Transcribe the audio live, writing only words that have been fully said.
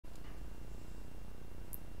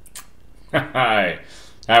Hi,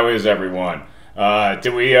 how is everyone?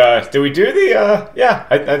 Did we do the yeah,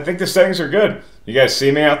 I think the settings are good. You guys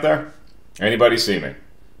see me out there? Anybody see me?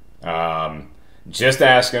 Um, just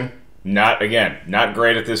asking. Not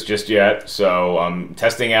great at this just yet. So I'm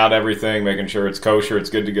testing out everything, making sure it's kosher, it's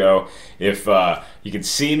good to go. If you can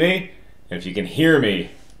see me, and if you can hear me,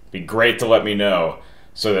 it'd be great to let me know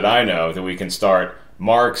so that I know that we can start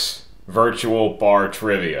Mark's virtual bar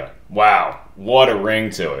trivia. Wow, what a ring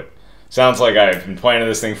to it. Sounds like I've been planning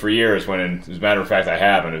this thing for years when, as a matter of fact, I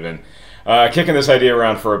haven't. I've been kicking this idea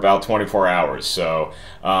around for about 24 hours. So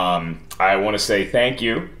I want to say thank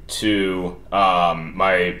you to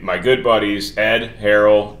my good buddies Ed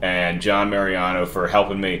Harrell and John Mariano for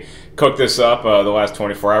helping me cook this up the last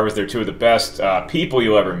 24 hours. They're two of the best people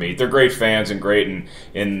you'll ever meet. They're great fans and great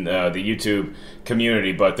in the YouTube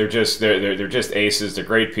community, but they're just aces. They're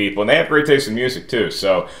great people, and they have great taste in music too.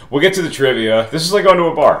 So we'll get to the trivia. This is like going to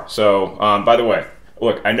a bar. So by the way,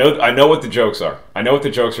 look, I know what the jokes are. I know what the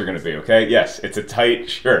jokes are going to be, okay? Yes, it's a tight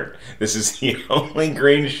shirt. This is the only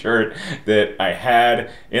green shirt that I had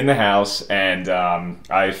in the house, and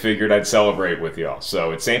I figured I'd celebrate with y'all. So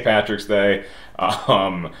it's St. Patrick's Day.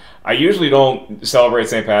 I usually don't celebrate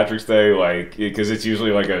St. Patrick's Day, like, because it's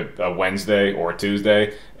usually like a Wednesday or a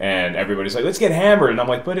Tuesday, and everybody's like, let's get hammered, and I'm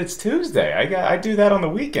like, but it's Tuesday. I do that on the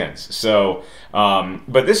weekends. So,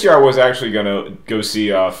 but this year I was actually gonna go see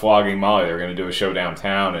Flogging Molly. They were gonna do a show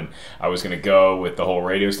downtown, and I was gonna go with the whole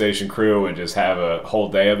radio station crew and just have a whole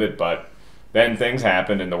day of it. But then things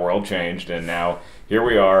happened, and the world changed, and now here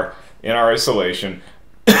we are in our isolation.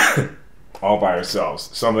 All by ourselves.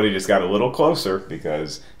 Somebody just got a little closer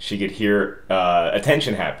because she could hear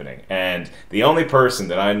attention happening. And the only person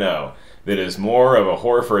that I know that is more of a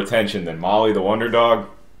whore for attention than Molly the Wonder Dog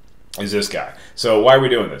is this guy. So why are we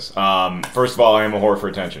doing this? First of all, I am a whore for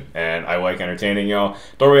attention, and I like entertaining y'all.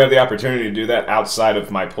 Don't really have the opportunity to do that outside of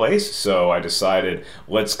my place, so I decided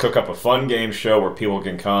let's cook up a fun game show where people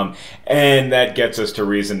can come. And that gets us to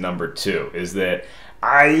reason number two, is that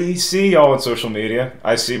I see y'all on social media.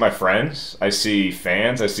 I see my friends. I see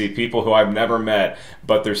fans. I see people who I've never met,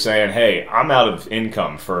 but they're saying, hey, I'm out of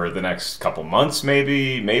income for the next couple months,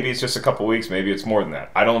 maybe. Maybe it's just a couple weeks. Maybe it's more than that.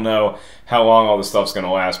 I don't know how long all this stuff's going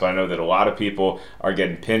to last, but I know that a lot of people are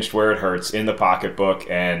getting pinched where it hurts in the pocketbook,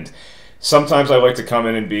 and sometimes I like to come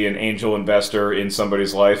in and be an angel investor in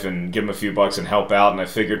somebody's life and give them a few bucks and help out. And I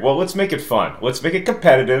figured, well, let's make it fun. Let's make it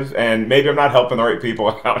competitive. And maybe I'm not helping the right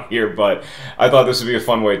people out here, but I thought this would be a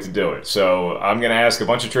fun way to do it. So I'm going to ask a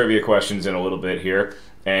bunch of trivia questions in a little bit here.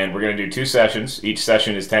 And we're going to do 2 sessions. Each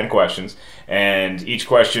session is 10 questions. And each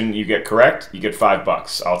question you get correct, you get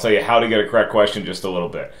 $5. I'll tell you how to get a correct question just a little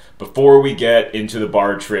bit. Before we get into the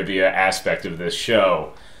bar trivia aspect of this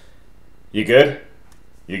show, you good?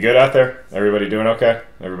 You good out there? Everybody doing okay?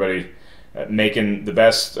 Everybody making the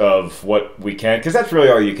best of what we can? Because that's really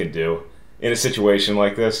all you can do in a situation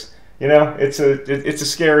like this. You know, it's a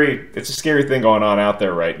scary thing going on out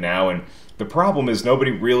there right now, and the problem is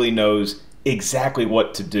nobody really knows exactly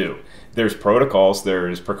what to do. There's protocols,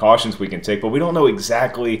 there's precautions we can take, but we don't know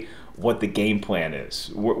exactly what the game plan is.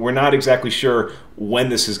 We're not exactly sure when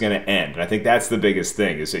this is going to end. And I think that's the biggest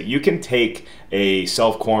thing, is that you can take a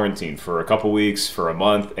self-quarantine for a couple weeks, for a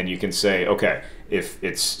month, and you can say, okay, if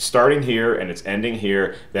it's starting here and it's ending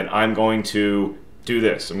here, then I'm going to do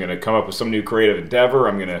this. I'm going to come up with some new creative endeavor.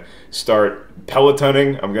 I'm going to start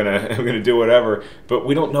pelotoning. I'm going to do whatever. But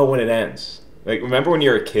we don't know when it ends. Like, remember when you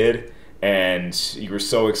were a kid and you were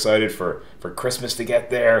so excited for Christmas to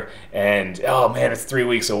get there, and oh man, it's 3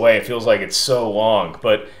 weeks away. It feels like it's so long,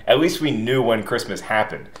 but at least we knew when Christmas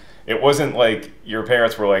happened. It wasn't like your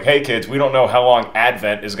parents were like, hey kids, we don't know how long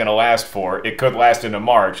Advent is going to last for. It could last into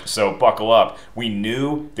March, so buckle up. We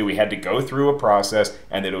knew that we had to go through a process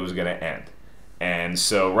and that it was going to end. And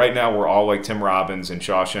so right now we're all like Tim Robbins in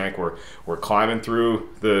Shawshank. We're climbing through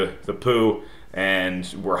the poo, and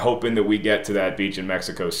we're hoping that we get to that beach in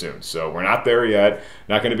Mexico soon. So we're not there yet,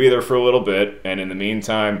 not going to be there for a little bit, and in the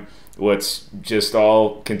meantime, let's just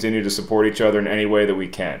all continue to support each other in any way that we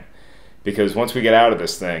can. Because once we get out of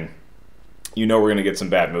this thing, you know we're going to get some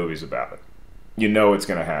bad movies about it. You know it's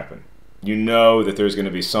going to happen. You know that there's going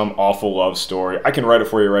to be some awful love story. I can write it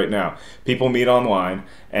for you right now. People meet online,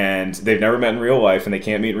 and they've never met in real life, and they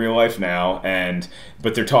can't meet in real life now,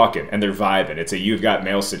 but they're talking, and they're vibing. It's a you've got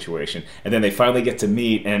mail situation. And then they finally get to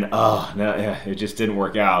meet, and oh, no, yeah, it just didn't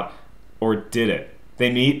work out. Or did it?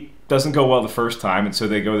 They meet, doesn't go well the first time, and so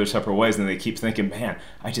they go their separate ways, and they keep thinking, man,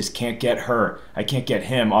 I just can't get her, I can't get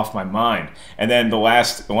him off my mind. And then the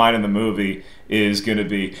last line in the movie is going to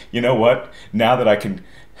be, you know what? Now that I can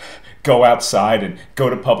go outside and go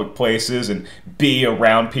to public places and be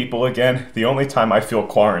around people again. The only time I feel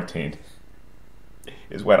quarantined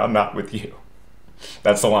is when I'm not with you.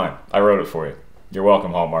 That's the line. I wrote it for you. You're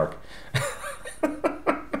welcome, Hallmark.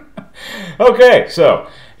 Okay, so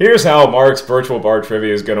here's how Mark's virtual bar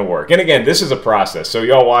trivia is going to work. And again, this is a process. So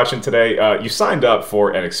y'all watching today, you signed up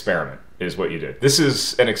for an experiment is what you did. This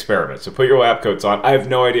is an experiment. So put your lab coats on. I have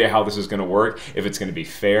no idea how this is going to work, if it's going to be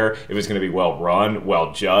fair, if it's going to be well run,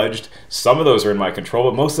 well judged. Some of those are in my control,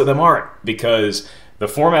 but most of them aren't, because the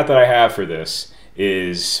format that I have for this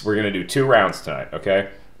is we're going to do 2 rounds tonight, okay?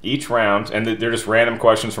 Each round, and they're just random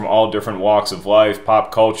questions from all different walks of life,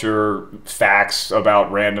 pop culture, facts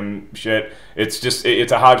about random shit.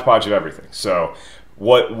 It's a hodgepodge of everything. So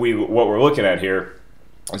what we're looking at here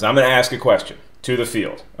is I'm going to ask a question to the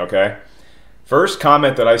field, okay? First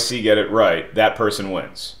comment that I see get it right, that person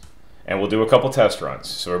wins. And we'll do a couple test runs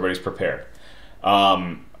so everybody's prepared.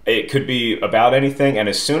 It could be about anything, and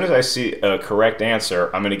as soon as I see a correct answer,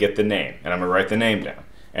 I'm going to get the name, and I'm going to write the name down.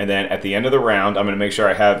 And then at the end of the round, I'm going to make sure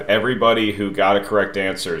I have everybody who got a correct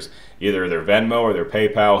answers, either their Venmo or their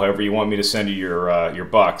PayPal, however you want me to send you your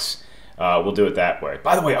bucks. We'll do it that way.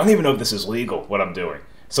 By the way, I don't even know if this is legal, what I'm doing.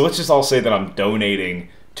 So let's just all say that I'm donating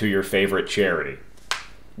to your favorite charity,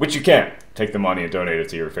 which you can. Take the money and donate it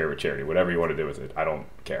to your favorite charity, whatever you want to do with it. I don't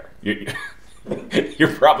care.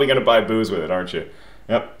 You're probably going to buy booze with it, aren't you?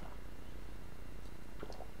 Yep.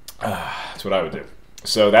 That's what I would do.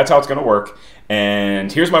 So that's how it's going to work. And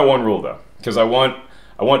here's my one rule, though, because I want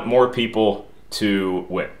more people to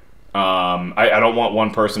win. I don't want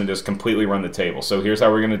one person to just completely run the table. So here's how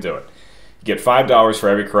we're going to do it. You get $5 for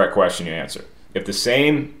every correct question you answer. If the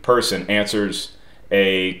same person answers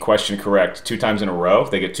a question correct 2 times in a row, if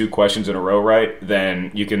they get 2 questions in a row right, then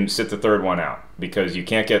you can sit the third one out, because you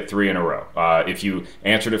can't get 3 in a row. If you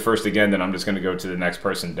answered it first again, then I'm just going to go to the next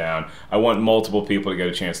person down. I want multiple people to get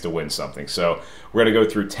a chance to win something. So we're going to go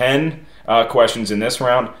through 10 questions in this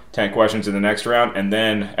round, 10 questions in the next round, and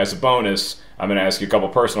then as a bonus, I'm going to ask you a couple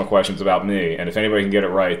personal questions about me, and if anybody can get it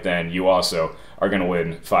right, then you also are going to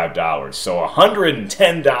win $5. So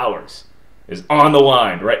 $110 is on the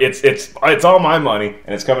line, right? It's all my money,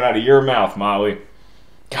 and it's coming out of your mouth, Molly.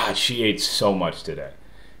 God, she ate so much today.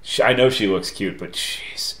 I know she looks cute, but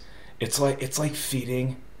jeez, it's like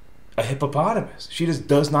feeding a hippopotamus. She just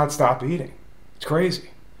does not stop eating. It's crazy.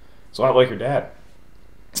 It's a lot like her dad.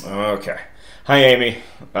 Okay. Hi, Amy.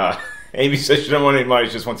 Amy says she doesn't want any money.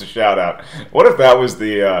 She just wants a shout out. What if that was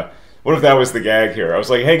the gag here? I was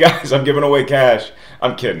like, hey guys, I'm giving away cash.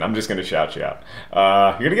 I'm kidding. I'm just going to shout you out.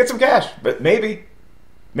 You're going to get some cash, but maybe.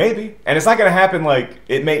 And it's not going to happen like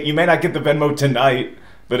you may not get the Venmo tonight,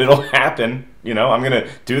 but it'll happen. You know, I'm going to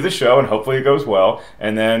do the show and hopefully it goes well.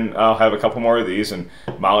 And then I'll have a couple more of these and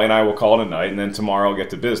Molly and I will call it a night, and then tomorrow I'll get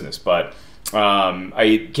to business. But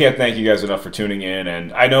I can't thank you guys enough for tuning in,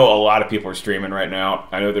 and I know a lot of people are streaming right now.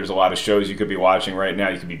 I know there's a lot of shows you could be watching right now.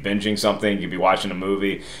 You could be binging something, you could be watching a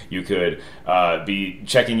movie, you could be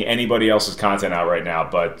checking anybody else's content out right now,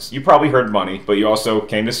 but you probably heard money, but you also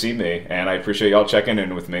came to see me, and I appreciate y'all checking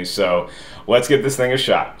in with me. So let's give this thing a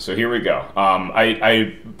shot. So here we go.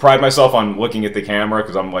 I pride myself on looking at the camera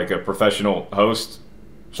because I'm like a professional host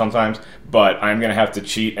sometimes, but I'm going to have to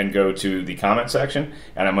cheat and go to the comment section,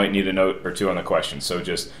 and I might need a note or two on the question. So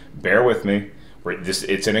just bear with me.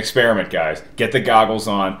 It's an experiment, guys. Get the goggles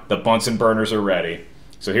on. The Bunsen burners are ready.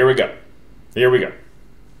 So here we go.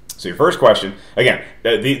 So your first question, again,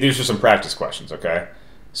 these are some practice questions, okay?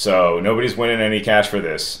 So nobody's winning any cash for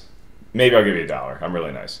this. Maybe I'll give you $1. I'm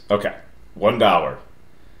really nice. Okay, $1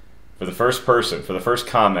 for the first person, for the first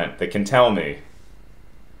comment that can tell me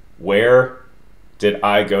where did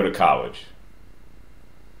I go to college?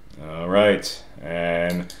 All right,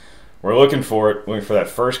 and we're looking for that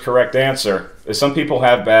first correct answer. Some people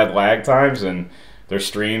have bad lag times and their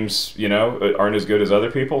streams, you know, aren't as good as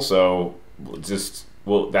other people, so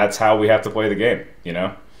that's how we have to play the game, you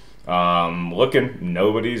know. Looking,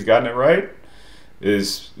 nobody's gotten it right.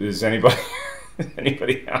 Is anybody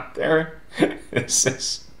anybody out there? Is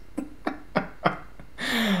this?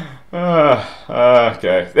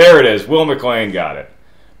 Okay, there it is. Will McLean got it.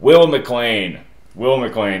 Will McLean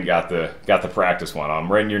got the practice one. I'm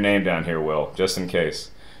writing your name down here, Will, just in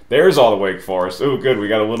case. There's all the Wake Forest. Oh, good. We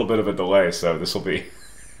got a little bit of a delay, so this will be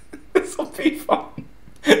fun.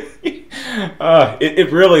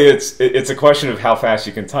 It really it's a question of how fast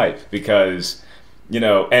you can type, because, you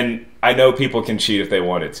know, and I know people can cheat if they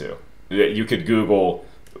wanted to. You could Google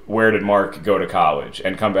where did Mark go to college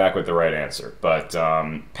and come back with the right answer. But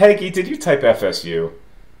Peggy, did you type FSU?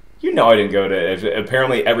 You know I didn't go to.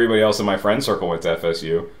 Apparently everybody else in my friend circle went to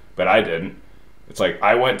FSU, but I didn't. It's like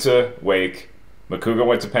I went to Wake, Makuga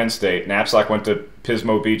went to Penn State, Knapsack went to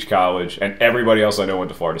Pismo Beach College, and everybody else I know went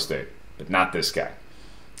to Florida State, but not this guy.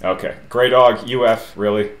 Okay, Grey Dog, UF,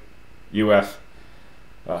 really? UF.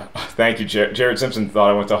 Thank you, Jared Simpson thought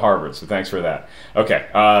I went to Harvard, so thanks for that.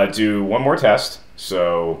 Okay, do one more test.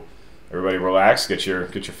 So everybody relax, get your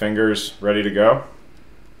fingers ready to go.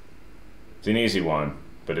 It's an easy one,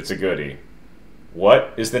 but it's a goodie.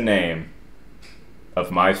 What is the name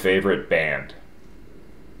of my favorite band?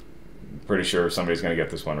 Pretty sure somebody's going to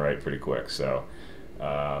get this one right pretty quick. So,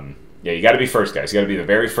 yeah, you got to be first, guys. You got to be the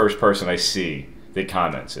very first person I see that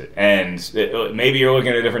comments it. And maybe you're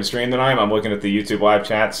looking at a different stream than I am. I'm looking at the YouTube live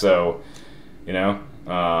chat, so, you know,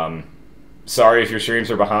 sorry if your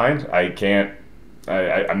streams are behind.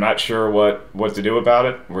 I'm not sure what to do about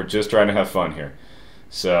it. We're just trying to have fun here.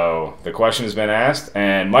 So the question has been asked,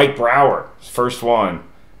 and Mike Brower, first one.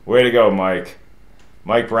 Way to go, Mike.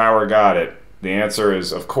 Mike Brower got it. The answer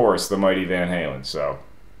is, of course, the mighty Van Halen. So,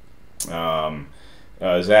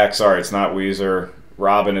 Zach, sorry, it's not Weezer.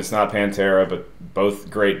 Robin, it's not Pantera, but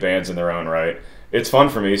both great bands in their own right. It's fun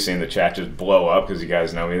for me seeing the chat just blow up because you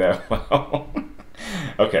guys know me that well.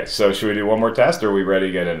 Okay, so should we do one more test, or are we ready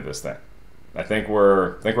to get into this thing? I think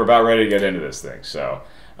we're about ready to get into this thing. So,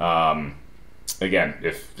 again,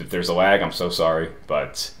 if there's a lag, I'm so sorry,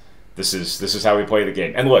 but this is how we play the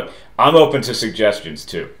game. And look, I'm open to suggestions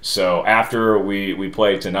too. So after we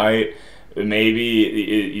play tonight,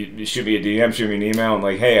 maybe it should be a DM, shoot me an email, and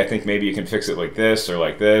like, hey, I think maybe you can fix it like this or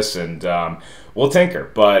like this, and we'll tinker.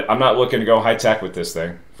 But I'm not looking to go high tech with this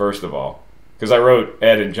thing, first of all. Because I wrote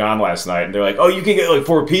Ed and John last night, and they're like, "Oh, you can get like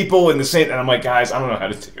 4 people in the same." And I'm like, "Guys, I don't know how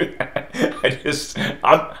to do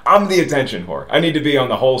that. I'm the attention whore. I need to be on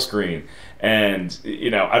the whole screen." And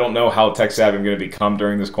you know, I don't know how tech savvy I'm going to become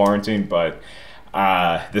during this quarantine, but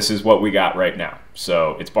this is what we got right now.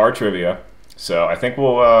 So it's bar trivia. So I think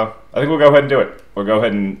we'll go ahead and do it. We'll go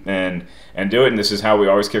ahead and do it. And this is how we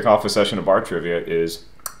always kick off a session of bar trivia: is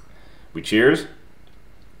we cheers.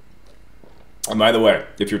 And by the way,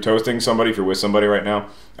 if you're toasting somebody, if you're with somebody right now,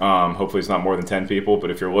 hopefully it's not more than 10 people,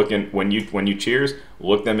 but if you're looking, when you cheers,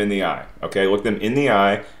 look them in the eye, okay? Look them in the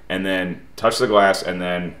eye, and then touch the glass, and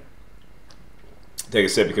then take a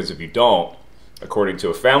sip, because if you don't, according to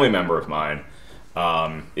a family member of mine,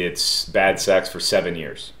 it's bad sex for 7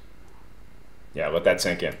 years. Yeah, let that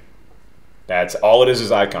sink in. That's all it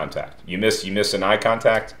is eye contact. You miss an eye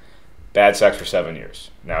contact, bad sex for 7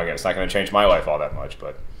 years. Now, again, it's not going to change my life all that much,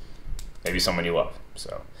 but maybe someone you love.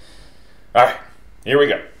 So, all right, here we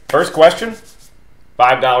go. First question,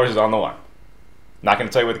 $5 is on the line. Not going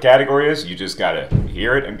to tell you what the category is. You just got to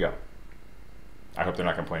hear it and go. I hope they're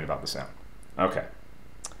not complaining about the sound. Okay.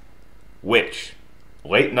 Which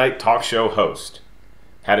late night talk show host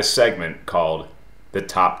had a segment called The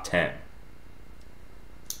Top 10?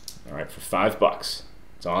 All right, for $5.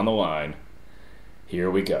 It's on the line.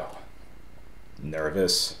 Here we go.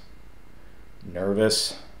 Nervous.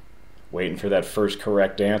 Waiting for that first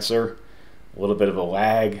correct answer. A little bit of a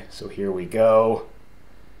lag, so here we go.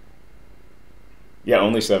 Yeah,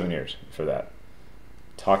 only 7 years for that.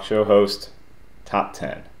 Talk show host, top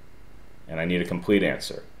 10. And I need a complete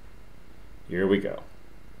answer. Here we go.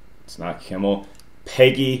 It's not Kimmel.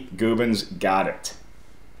 Peggy Gubens got it.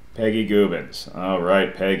 Peggy Gubens. All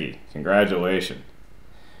right, Peggy. Congratulations.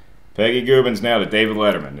 Peggy Gubens nailed it. David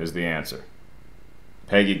Letterman is the answer.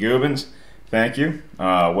 Peggy Gubens. Thank you.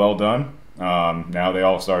 Well done. Now they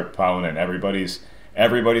all start piling in. Everybody's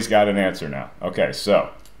got an answer now. Okay, so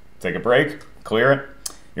take a break, clear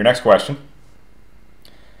it. Your next question.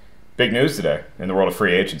 Big news today in the world of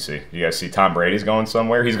free agency. You guys see Tom Brady's going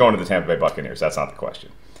somewhere? He's going to the Tampa Bay Buccaneers. That's not the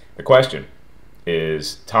question. The question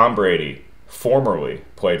is, Tom Brady formerly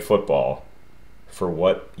played football for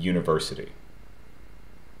what university?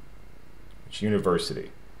 Which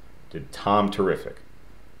university did Tom Terrific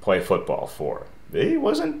play football for? He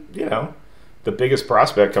wasn't, the biggest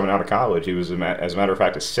prospect coming out of college. He was, as a matter of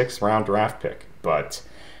fact, a 6th-round draft pick. But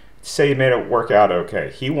say he made it work out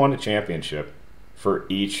okay. He won a championship for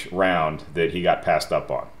each round that he got passed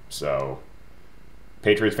up on. So,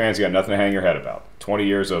 Patriots fans, you got nothing to hang your head about. 20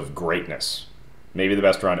 years of greatness. Maybe the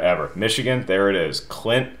best run ever. Michigan, there it is.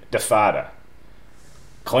 Clint DeFada.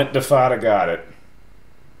 Clint DeFada got it.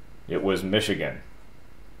 It was Michigan.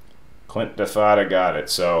 Clint DeFada got it.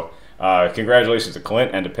 So, congratulations to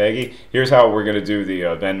Clint and to Peggy. Here's how we're going to do the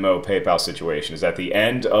Venmo PayPal situation. Is at the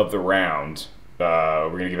end of the round, we're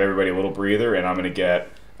going to give everybody a little breather, and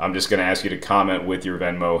I'm just going to ask you to comment with your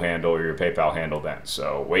Venmo handle or your PayPal handle then.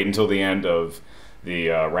 So wait until the end of the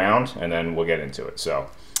round, and then we'll get into it. So,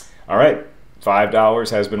 all right, $5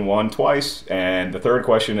 has been won twice, and the third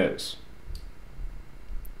question is,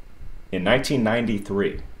 In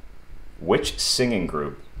 1993, which singing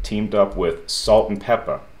group teamed up with Salt and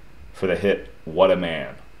Pepper for the hit What a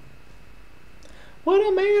Man? What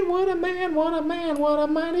a man, what a man, what a man, what a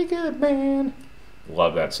mighty good man.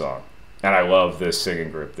 Love that song. And I love this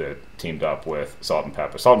singing group that teamed up with Salt and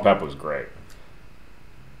Pepper. Salt and Pepper was great.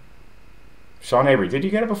 Sean Avery, did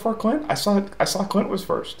you get it before Clint? I saw Clint was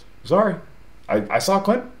first. Sorry. I saw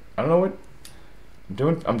Clint. I don't know what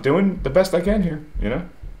I'm doing the best I can here, you know?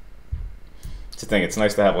 It's the thing, it's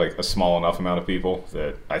nice to have like a small enough amount of people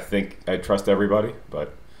that I think I trust everybody,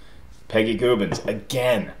 but Peggy Gubins,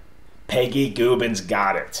 again. Peggy Gubins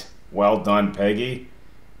got it. Well done, Peggy.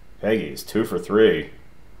 Peggy's 2 for 3.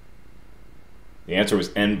 The answer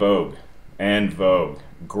was En Vogue. En Vogue.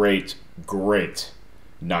 Great, great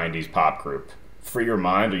 90s pop group. Free Your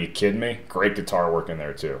Mind, are you kidding me? Great guitar work in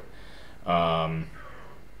there, too. Yeah,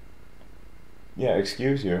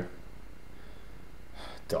 excuse you.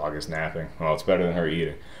 Dog is napping. Well, it's better than her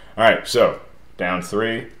eating. All right, so down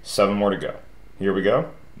 3, 7 more to go. Here we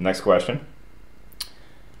go. Next question.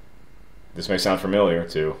 This may sound familiar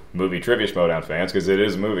to movie trivia Schmodown fans because it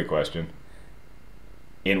is a movie question.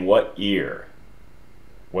 In what year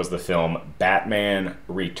was the film Batman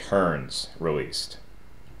Returns released?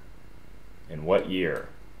 In what year?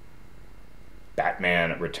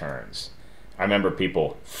 Batman Returns. I remember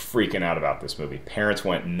people freaking out about this movie. Parents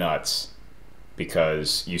went nuts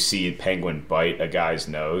because you see Penguin bite a guy's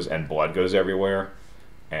nose and blood goes everywhere.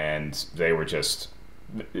 And they were just...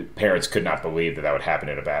 Parents could not believe that would happen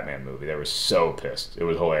in a Batman movie. They were so pissed. It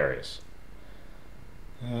was hilarious.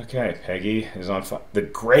 Okay, Peggy is on fire. The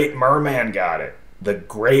Great Merman got it. The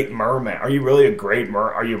Great Merman. Are you really a great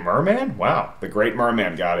Are you a merman? Wow. The Great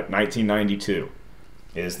Merman got it. 1992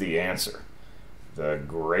 is the answer. The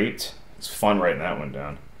Great... It's fun writing that one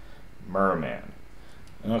down. Merman.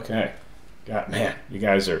 Okay. Man, you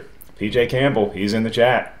guys are... PJ Campbell, he's in the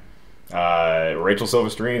chat. Rachel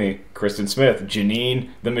Silvestrini, Kristen Smith, Janine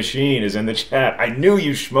the Machine is in the chat. I knew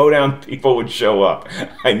you Schmodown people would show up.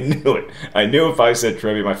 I knew it. I knew if I said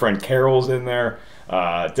trivia. My friend Carol's in there.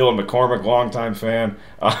 Dylan McCormick, longtime fan.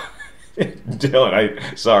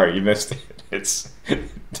 Dylan, sorry, you missed it. It's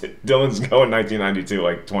Dylan's going 1992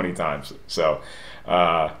 like 20 times. So,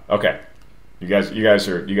 okay, you guys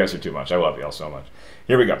are too much. I love y'all so much.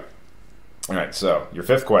 Here we go. All right, so your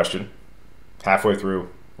 5th question, halfway through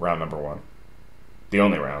round number 1, the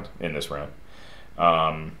only round in this round.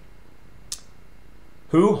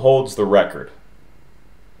 Who holds the record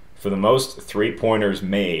for the most 3-pointers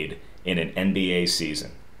made in an NBA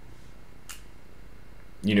season?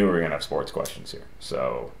 You knew we were gonna have sports questions here,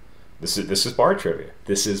 so this is bar trivia.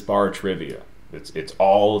 This is bar trivia. It's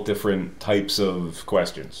all different types of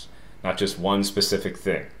questions, not just one specific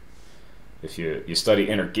thing. If you study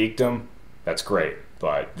inner geekdom, that's great,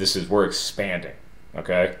 but we're expanding.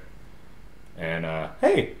 Okay? And,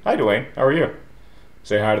 hey, hi Dwayne, how are you?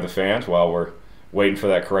 Say hi to the fans while we're waiting for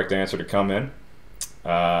that correct answer to come in.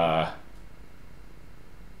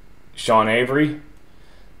 Sean Avery.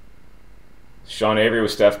 Sean Avery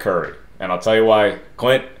was Steph Curry. And I'll tell you why.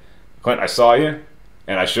 Clint, I saw you,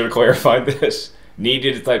 and I should have clarified this. Need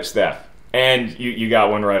you to type Steph. And you got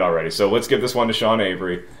one right already. So let's give this one to Sean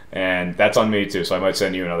Avery. And that's on me, too, so I might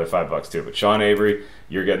send you another $5, too. But Sean Avery,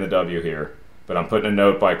 you're getting the W here. But I'm putting a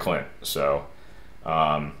note by Clint. So,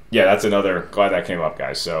 yeah, that's another... Glad that came up,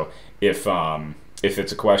 guys. So, if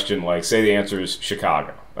it's a question like, say the answer is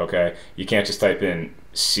Chicago, okay? You can't just type in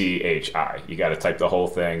CHI. You got to type the whole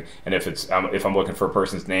thing. And if I'm looking for a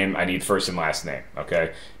person's name, I need first and last name,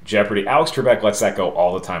 okay? Jeopardy. Alex Trebek lets that go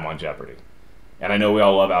all the time on Jeopardy. And I know we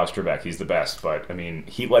all love Alex Trebek. He's the best. But, I mean,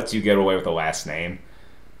 he lets you get away with the last name.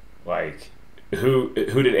 Like... Who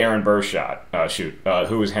did Aaron Burr shoot?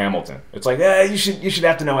 Who was Hamilton? It's like, you should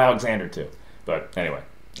have to know Alexander too. But anyway,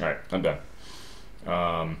 all right, I'm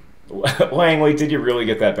done. Langley, did you really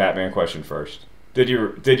get that Batman question first? Did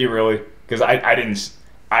you really? Because I didn't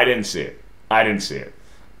see it. I didn't see it.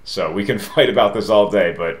 So we can fight about this all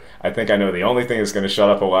day, but I think I know the only thing that's going to shut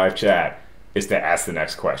up a live chat is to ask the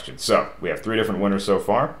next question. So we have 3 different winners so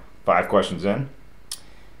far. 5 questions in.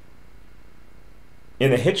 In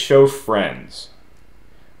the hit show Friends,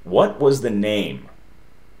 what was the name,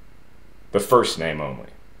 the first name only,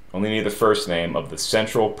 need the first name of the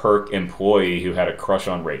Central Perk employee who had a crush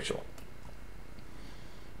on Rachel?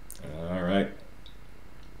 All right.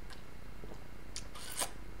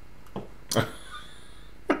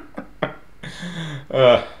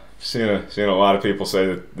 Seen a lot of people say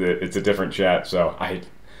that it's a different chat, so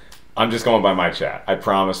I'm just going by my chat. I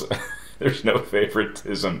promise. There's no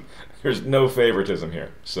favoritism. There's no favoritism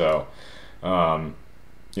here. So,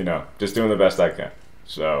 just doing the best I can.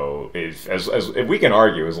 So if we can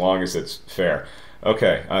argue, as long as it's fair.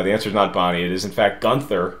 Okay, the answer is not Bonnie. It is, in fact,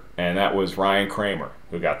 Gunther, and that was Ryan Kramer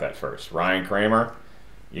who got that first. Ryan Kramer,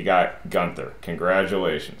 you got Gunther.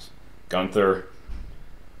 Congratulations. Gunther,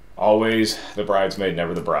 always the bridesmaid,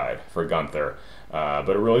 never the bride for Gunther. But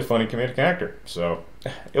a really funny comedic actor. So,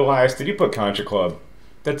 Elias, did you put Concha Club?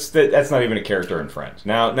 That's not even a character in Friends.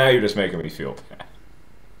 Now you're just making me feel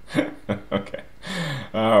bad. Okay.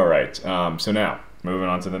 All right. So now, moving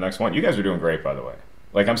on to the next one. You guys are doing great, by the way.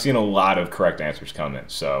 Like, I'm seeing a lot of correct answers come in.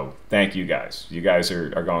 So, thank you guys. You guys are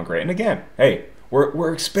going great. And again, hey,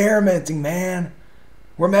 we're experimenting, man.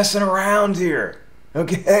 We're messing around here.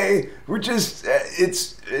 Okay? We're just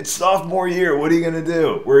it's sophomore year. What are you gonna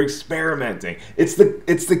do? We're experimenting. It's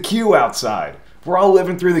the queue outside. We're all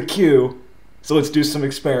living through the queue, so let's do some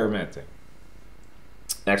experimenting.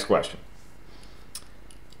 Next question.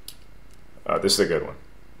 This is a good one.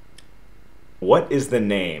 What is the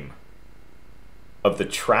name of the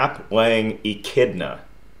trap-laying echidna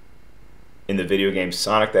in the video game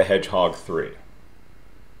Sonic the Hedgehog 3?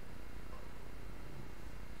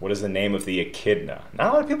 What is the name of the echidna? Not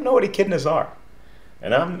a lot of people know what echidnas are.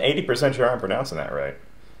 And I'm 80% sure I'm pronouncing that right.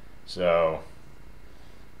 So,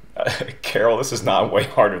 Carol, this is not way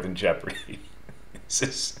harder than Jeopardy. This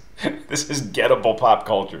is gettable pop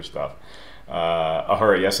culture stuff.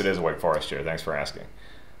 Hurry, yes it is a Wake Forest chair. Thanks for asking.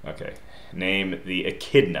 Okay, name the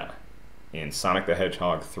echidna in Sonic the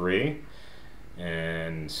Hedgehog 3.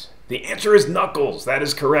 And the answer is Knuckles. That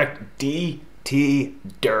is correct. D.T.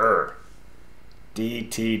 Durr.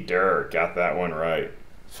 D.T. Durr. Got that one right.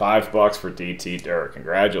 $5 for D.T. Durr.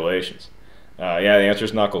 Congratulations. Yeah, the answer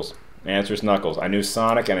is Knuckles. The answer is Knuckles. I knew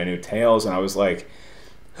Sonic and I knew Tails, and I was like,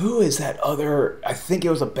 who is that other... I think it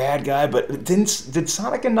was a bad guy, but did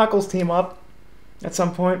Sonic and Knuckles team up at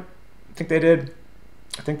some point? I think they did.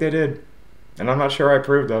 I think they did. And I'm not sure I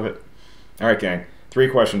approved of it. All right, gang. 3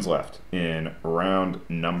 questions left in round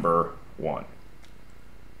number 1.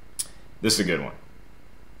 This is a good one.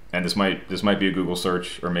 And this might be a Google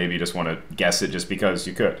search, or maybe you just want to guess it just because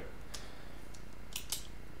you could.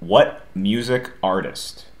 What music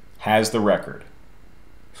artist has the record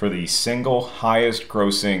for the single highest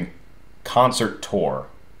grossing concert tour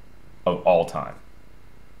of all time?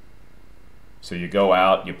 So you go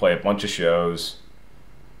out, you play a bunch of shows.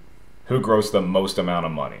 Who grossed the most amount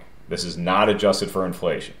of money? This is not adjusted for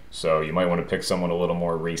inflation, so you might want to pick someone a little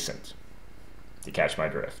more recent. You catch my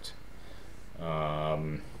drift.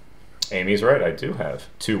 Amy's right, I do have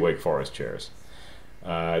 2 Wake Forest chairs.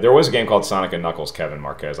 There was a game called Sonic and Knuckles, Kevin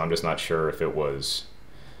Marquez. I'm just not sure if it was...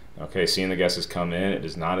 Okay, seeing the guesses come in. It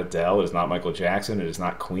is not Adele, it is not Michael Jackson, it is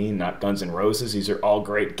not Queen, not Guns N' Roses. These are all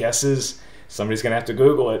great guesses. Somebody's going to have to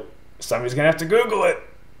Google it. Somebody's going to have to Google it.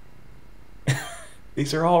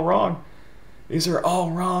 These are all wrong. These are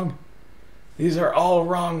all wrong. These are all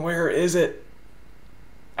wrong. Where is it?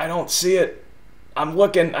 I don't see it. I'm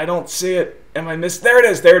looking. I don't see it. Am I missed? There it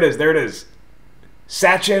is. There it is. There it is.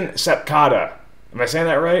 Sachin Sepkata. Am I saying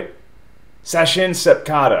that right? Sachin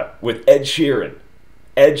Sepkata with Ed Sheeran.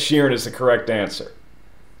 Ed Sheeran is the correct answer.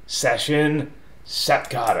 Sachin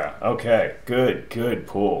Sepkata. Okay. Good. Good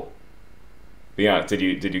pull. Be honest. Did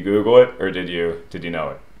you Google it or did you know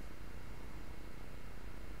it?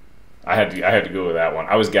 I had to Google that one.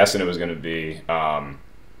 I was guessing it was going to be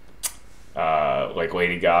like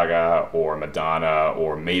Lady Gaga or Madonna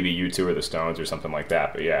or maybe U2 or the Stones or something like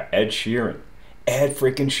that. But yeah, Ed Sheeran. Ed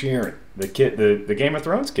freaking Sheeran. The kid, the Game of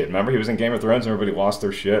Thrones kid. Remember he was in Game of Thrones and everybody lost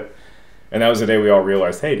their shit? And that was the day we all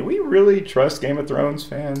realized, hey, do we really trust Game of Thrones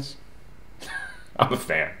fans? I'm a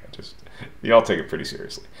fan. Y'all take it pretty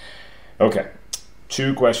seriously. Okay.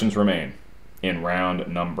 2 questions remain in round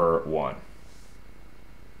number 1.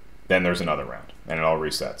 Then there's another round, and it all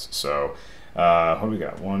resets. So, what do we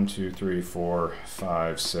got? 1, 2, 3, 4,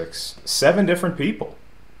 5, 6, 7 different people.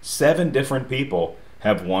 7 different people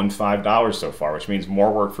have won $5 so far, which means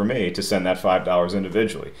more work for me to send that $5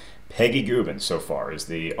 individually. Peggy Gubin, so far, is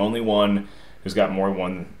the only one who's got more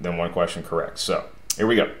than one question correct. So, here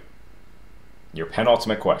we go. Your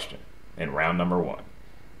penultimate question in round number 1.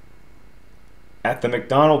 At the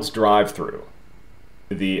McDonald's drive-thru,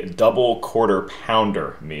 the double quarter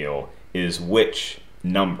pounder meal is which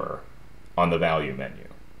number on the value menu?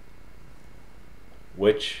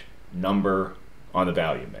 Which number on the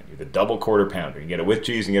value menu? The double quarter pounder. You get it with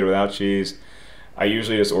cheese and get it without cheese. I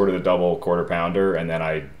usually just order the double quarter pounder and then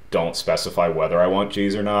I don't specify whether I want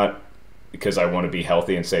cheese or not because I want to be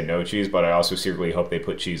healthy and say no cheese, but I also secretly hope they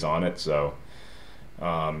put cheese on it. So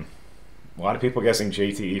a lot of people guessing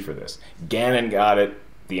JTE for this. Gannon got it.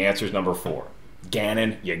 The answer is number 4.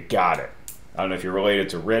 Gannon, you got it. I don't know if you're related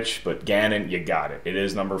to Rich, but Gannon, you got it. It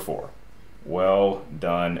is number 4. Well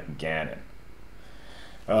done, Gannon.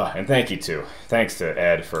 And thank you too. Thanks to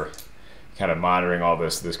Ed for kind of monitoring all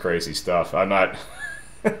this crazy stuff. I'm not.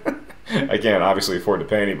 I can't obviously afford to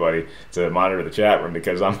pay anybody to monitor the chat room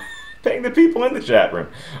because I'm paying the people in the chat room.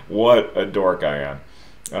 What a dork I am.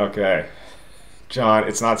 Okay, John,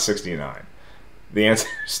 it's not 69. The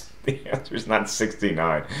answer's not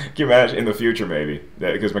 69. Can you imagine in the future maybe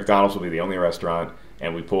because McDonald's will be the only restaurant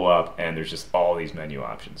and we pull up and there's just all these menu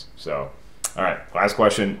options. So, all right, last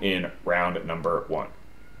question in round number 1.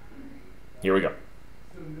 Here we go.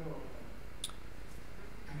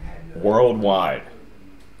 Worldwide,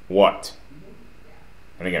 what?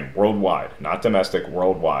 And again, worldwide, not domestic,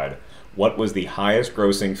 worldwide. What was the highest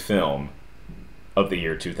grossing film of the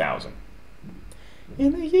year 2000?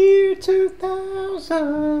 In the year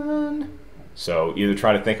 2000. So either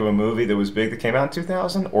try to think of a movie that was big that came out in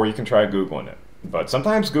 2000, or you can try Googling it. But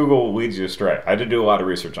sometimes Google leads you astray. I had to do a lot of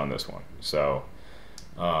research on this one. So,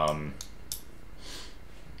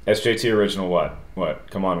 SJT original what? What?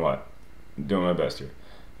 Come on, what? I'm doing my best here.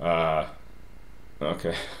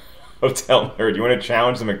 Okay. Hotel nerd. You want to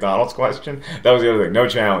challenge the McDonald's question? That was the other thing. No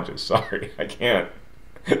challenges. Sorry, I can't.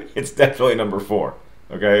 It's definitely number 4.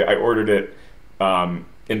 Okay, I ordered it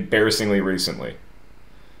embarrassingly recently.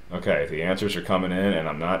 Okay, the answers are coming in, and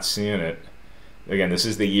I'm not seeing it. Again, this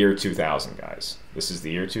is the year 2000, guys. This is the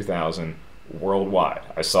year 2000 worldwide.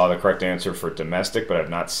 I saw the correct answer for domestic, but I've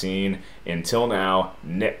not seen, until now,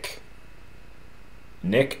 Nick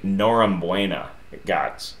Norambuena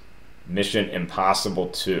got Mission Impossible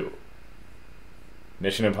 2.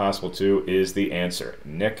 Mission Impossible 2 is the answer.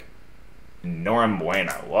 Nick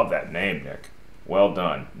Norambuena. Love that name, Nick. Well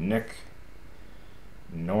done. Nick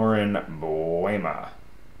Norambuena.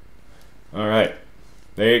 All right.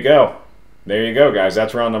 There you go. There you go, guys.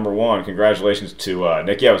 That's round number 1. Congratulations to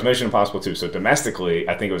Nick. Yeah, it was Mission Impossible 2. So domestically,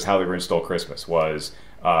 I think it was How the Grinch Stole Christmas was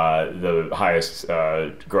the highest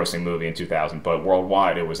grossing movie in 2000. But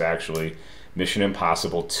worldwide, it was actually Mission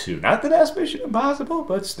Impossible 2. Not the best Mission Impossible,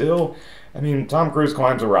 but still, I mean, Tom Cruise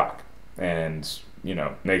climbs a rock. And, you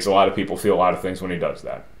know, makes a lot of people feel a lot of things when he does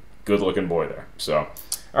that. Good-looking boy there. So,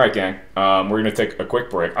 all right, gang. We're going to take a quick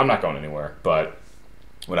break. I'm not going anywhere, but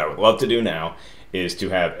what I would love to do now is to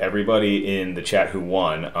have everybody in the chat who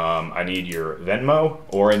won. I need your Venmo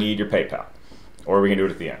or I need your PayPal, or we can do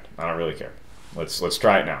it at the end. I don't really care. Let's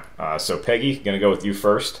try it now. So Peggy, gonna go with you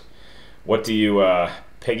first. What do you,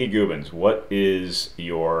 Peggy Gubins? What is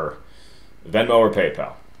your Venmo or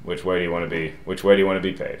PayPal? Which way do you want to be? Which way do you want to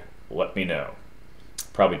be paid? Let me know.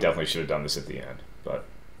 Probably definitely should have done this at the end, but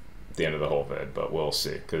at the end of the whole vid. But we'll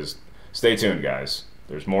see. Because stay tuned, guys.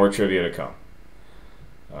 There's more trivia to come.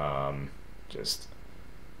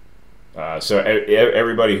 So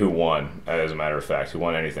everybody who won, as a matter of fact, who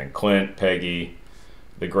won anything, Clint, Peggy,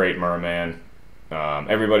 the Great Merman,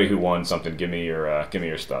 everybody who won something, give me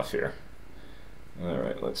your stuff here. All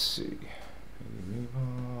right, let's see.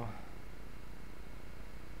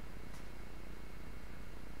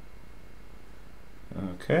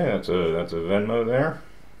 Okay, that's a Venmo there.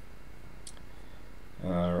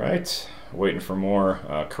 All right, waiting for more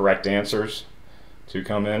correct answers to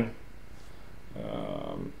come in.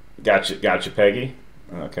 Gotcha, Peggy.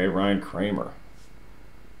 Okay, Ryan Kramer.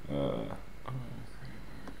 Man,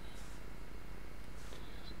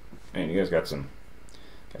 you guys got some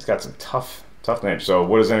tough names. So,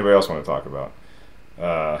 what does anybody else want to talk about?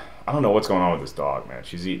 I don't know what's going on with this dog, man.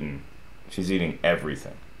 She's eating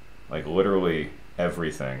everything, like literally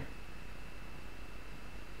everything.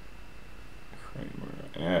 Kramer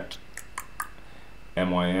at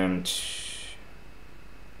MYM.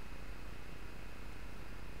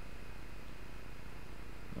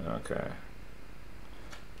 Okay,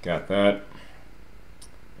 got that.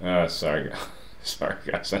 Sorry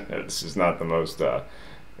guys. I know this is not the most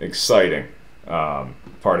exciting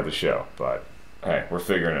part of the show, but hey, we're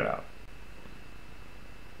figuring it out.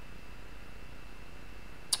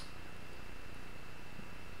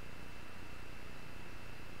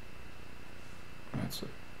 That's a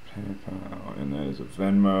PayPal, and that is a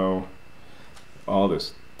Venmo. All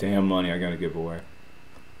this damn money I gotta give away.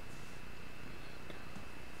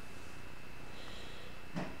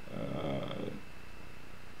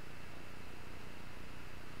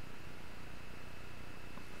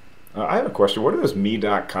 I have a question. What are those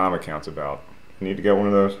me.com accounts about? I need to get one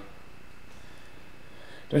of those.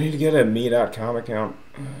 Do I need to get a me.com account?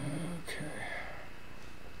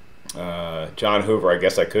 Okay. John Hoover, I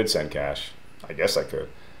guess I could send cash. I guess I could.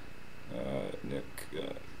 Nick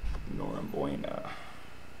Norambuena.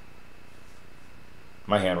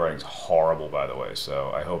 My handwriting's horrible, by the way,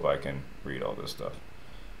 so I hope I can read all this stuff.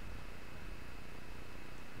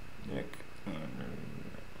 Nick.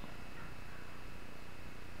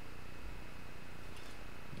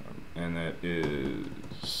 And that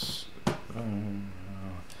is...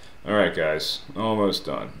 all right, guys. Almost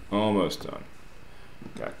done. Almost done.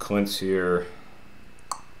 Got Clint's here.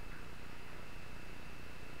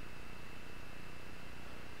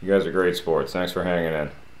 You guys are great sports. Thanks for hanging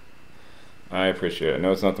in. I appreciate it. I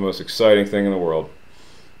know it's not the most exciting thing in the world.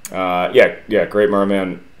 Yeah, Great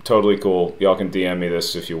Merman. Totally cool. Y'all can DM me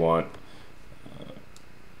this if you want.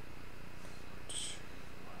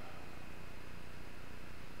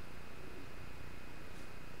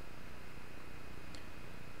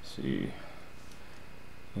 See.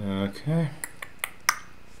 Okay.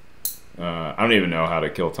 I don't even know how to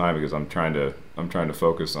kill time because I'm trying to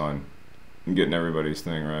focus on getting everybody's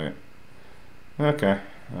thing right. Okay.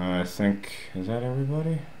 I think, is that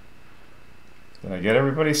everybody? Did I get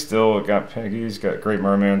everybody? Still got Peggy's, got Great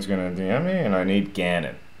Merman's gonna DM me, and I need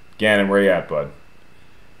Gannon. Gannon, where you at, bud?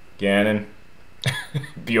 Gannon.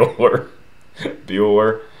 Bueller.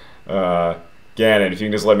 Bueller. Gannon, if you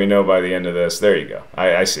can just let me know by the end of this. There you go.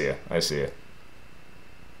 I see you. I see you.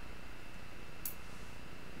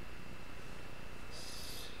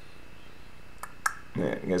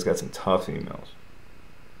 Man, you guys got some tough emails.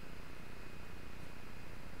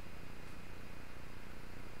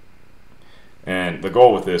 And the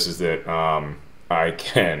goal with this is that I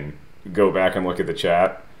can go back and look at the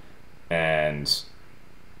chat and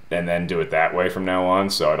then do it that way from now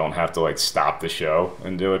on, so I don't have to like stop the show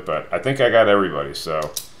and do it. But I think I got everybody. So,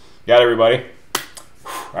 got everybody.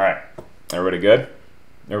 All right, everybody good?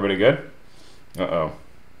 Everybody good? Uh-oh.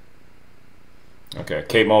 Okay,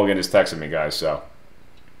 Kate Mulligan just texted me, guys. So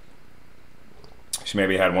she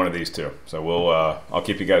maybe had one of these two. So we'll I'll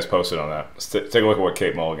keep you guys posted on that. Let's take a look at what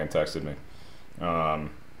Kate Mulligan texted me.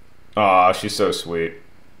 She's so sweet.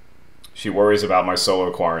 She worries about my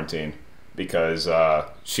solo quarantine because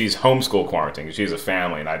she's homeschool quarantining. She has a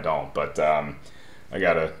family and I don't. But I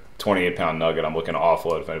got a 28-pound nugget I'm looking to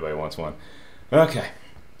offload if anybody wants one. Okay.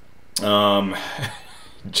 John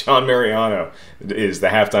Mariano is the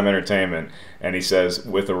halftime entertainment, and he says,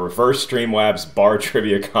 with a reverse Streamlabs bar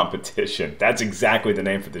trivia competition. That's exactly the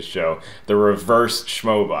name for this show. The reverse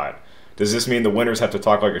Schmobot. Does this mean the winners have to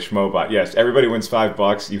talk like a Schmobot? Yes, everybody wins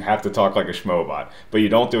 $5. You have to talk like a Schmobot. But you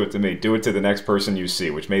don't do it to me. Do it to the next person you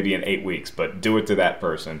see, which may be in 8 weeks. But do it to that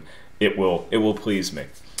person. It will please me.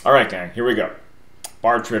 All right, gang, here we go.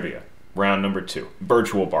 Bar trivia, round number 2.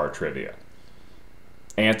 Virtual bar trivia.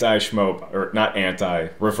 Anti-Schmobot, or not anti,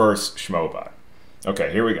 reverse Schmobot.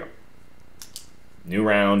 Okay, here we go. New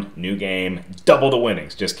round, new game, double the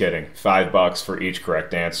winnings. Just kidding. $5 for each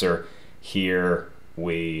correct answer. Here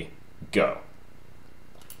we go.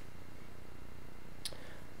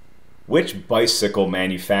 Which bicycle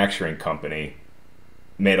manufacturing company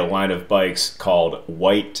made a line of bikes called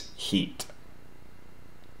White Heat?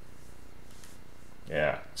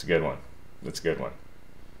 Yeah, it's a good one. That's a good one.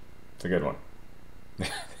 It's a good one.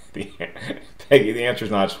 Peggy, the answer's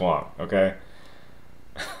not Schwang, okay?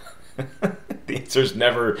 The answer's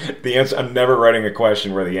never, I'm never writing a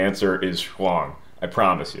question where the answer is Schwang. I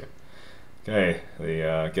promise you. Okay,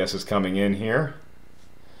 the guess is coming in here.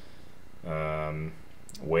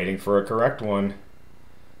 Waiting for a correct one.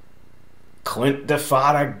 Clint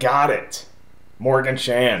DeFada got it. Morgan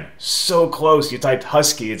Chan, so close. You typed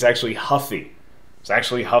Husky. It's actually Huffy. It's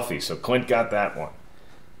actually Huffy, so Clint got that one.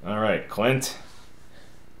 All right, Clint.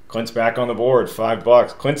 Clint's back on the board, $5.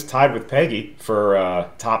 Clint's tied with Peggy for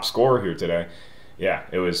top scorer here today. Yeah,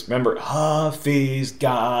 it was, remember, Huffy's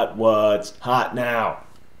got what's hot now.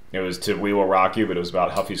 It was to We Will Rock You, but it was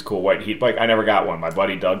about Huffy's cool white heat bike. I never got one. My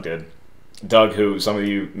buddy Doug did. Doug, who some of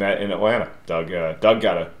you met in Atlanta. Doug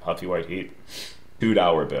got a Huffy white heat.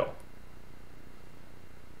 $2 bill.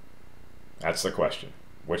 That's the question.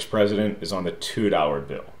 Which president is on the $2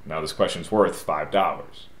 bill? Now this question's worth $5.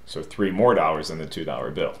 So $3 more than the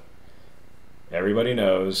 $2 bill. Everybody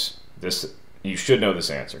knows this. You should know this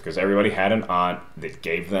answer because everybody had an aunt that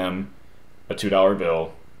gave them a $2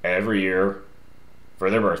 bill every year for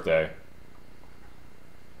their birthday.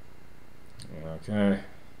 Okay.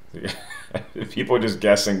 People are just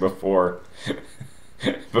guessing before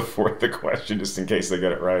the question just in case they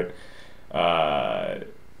get it right.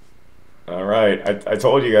 All right. I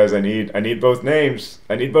told you guys I need both names.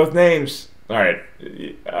 I need both names. All right,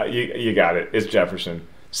 you got it. It's Jefferson.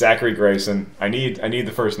 Zachary Grayson. I need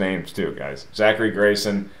the first names too, guys. Zachary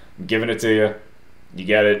Grayson. I'm giving it to you. You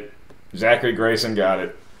get it. Zachary Grayson got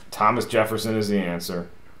it. Thomas Jefferson is the answer.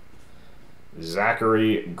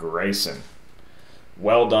 Zachary Grayson.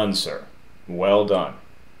 Well done, sir. Well done.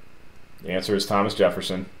 The answer is Thomas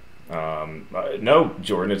Jefferson. No,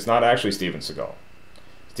 Jordan, it's not actually Steven Seagal.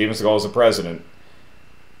 Steven Seagal is the president.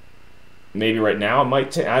 Maybe right now it might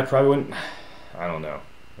take. I probably wouldn't. I don't know.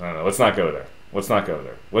 Let's not go there. Let's not go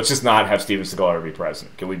there. Let's just not have Steven Seagal ever be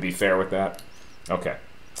president. Can we be fair with that? Okay.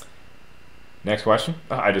 Next question.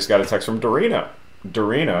 I just got a text from Dorina.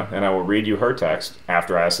 Dorina, and I will read you her text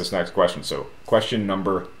after I ask this next question. So, question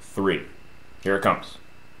number 3. Here it comes.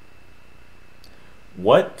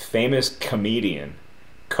 What famous comedian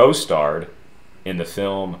co-starred in the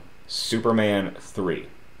film Superman 3?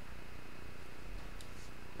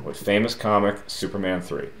 What famous comic Superman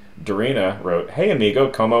 3? Dorina wrote, "Hey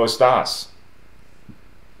amigo, ¿cómo estás?"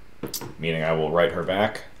 Meaning I will write her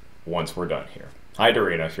back once we're done here. Hi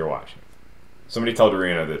Dorina, if you're watching. Somebody tell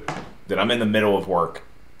Dorina that I'm in the middle of work.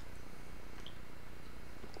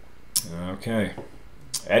 Okay.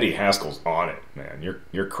 Eddie Haskell's on it, man.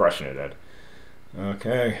 You're crushing it, Ed.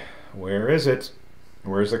 Okay, where is it?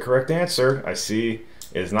 Where's the correct answer? I see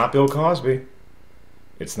it's not Bill Cosby.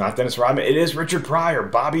 It's not Dennis Rodman. It is Richard Pryor,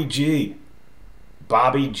 Bobby G.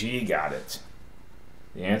 Bobby G got it.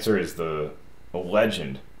 The answer is the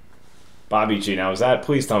legend, Bobby G. Now, is that,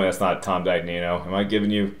 please tell me that's not Tom Dagnino. Am I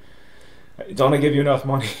giving you, don't I give you enough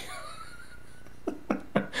money?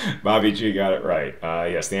 Bobby G got it right.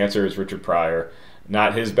 Yes, the answer is Richard Pryor.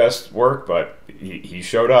 Not his best work, but he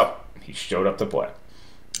showed up. He showed up to play.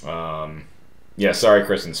 Yeah, sorry,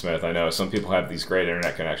 Kristen Smith. I know some people have these great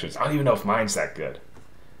internet connections. I don't even know if mine's that good.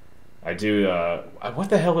 I do. What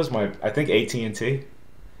the hell is my? I think AT&T.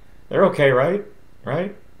 They're okay, right?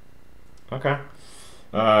 Right? Okay.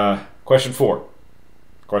 Question 4.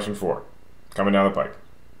 Question 4. Coming down the pike.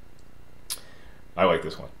 I like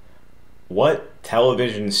this one. What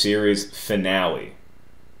television series finale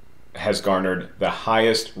has garnered the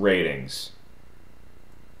highest ratings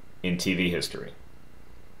in TV history?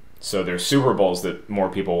 So there's Super Bowls that more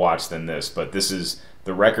people watch than this, but this is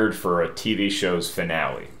the record for a TV show's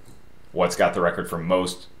finale. What's got the record for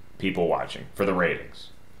most people watching for the ratings?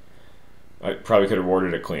 I probably could have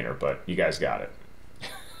ordered it cleaner, but you guys got it.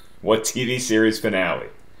 What TV series finale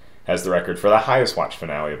has the record for the highest watched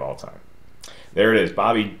finale of all time? There it is,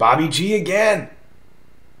 Bobby G again.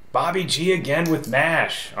 Bobby G again with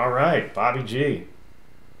MASH. All right, Bobby G.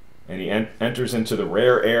 And he enters into the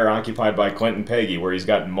rare air occupied by Clinton Peggy, where he's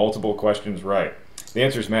gotten multiple questions right. The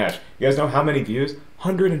answer is MASH. You guys know how many views?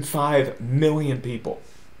 105 million people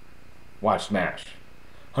watched MASH.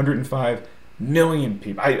 105 million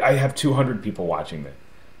people. I have 200 people watching me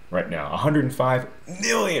right now. 105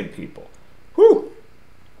 million people. Whew!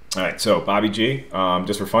 All right, so Bobby G,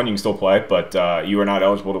 just for fun, you can still play, but you are not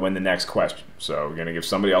eligible to win the next question. So we're going to give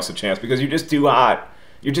somebody else a chance because you're just too hot.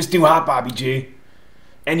 You're just too hot, Bobby G.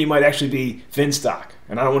 And you might actually be Finstock.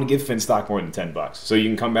 And I don't want to give Finstock more than $10. So you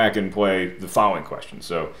can come back and play the following question.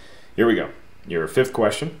 So here we go. Your 5th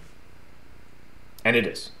question. And it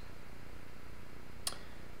is.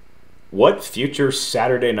 What future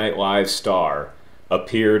Saturday Night Live star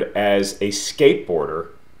appeared as a skateboarder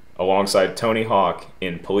alongside Tony Hawk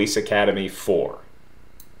in Police Academy 4?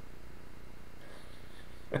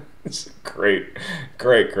 It's a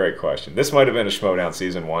great question. This might have been a Schmodown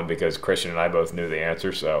Season 1 because Christian and I both knew the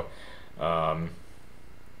answer, so...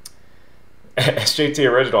 SJT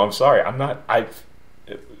Original, I'm sorry. I'm not...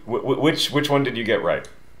 Which one did you get right?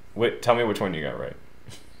 Tell me which one you got right.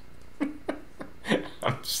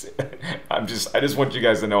 I just want you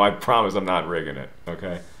guys to know, I promise I'm not rigging it,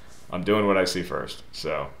 okay? I'm doing what I see first,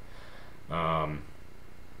 so...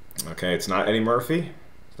 okay, it's not Eddie Murphy.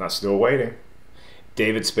 It's not Still Waiting.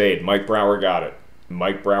 David Spade. Mike Brower got it.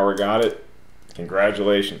 Mike Brower got it.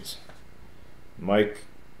 Congratulations. Mike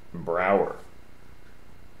Brower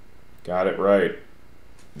got it right.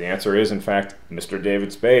 The answer is, in fact, Mr.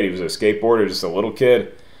 David Spade. He was a skateboarder, just a little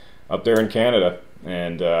kid up there in Canada,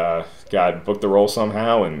 and got booked the role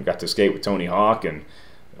somehow and got to skate with Tony Hawk, and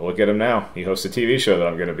look at him now. He hosts a TV show that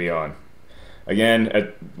I'm going to be on.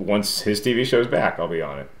 Again, once his TV show's back, I'll be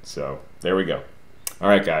on it. So there we go. All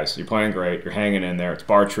right, guys, you're playing great. You're hanging in there. It's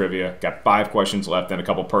bar trivia. Got 5 questions left and a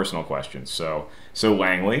couple personal questions. So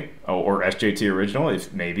Langley or SJT Original,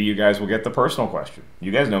 if maybe you guys will get the personal question.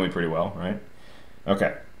 You guys know me pretty well, right?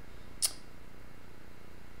 Okay.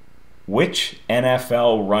 Which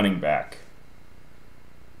NFL running back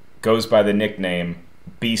goes by the nickname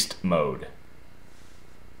Beast Mode?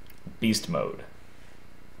 Beast Mode.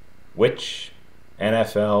 Which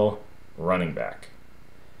NFL running back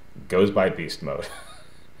goes by Beast Mode?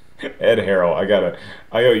 Ed Harrell,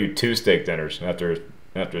 I owe you 2 steak dinners after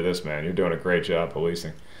this, man. You're doing a great job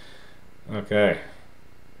policing. Okay.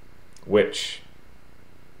 Which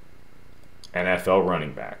NFL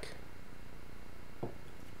running back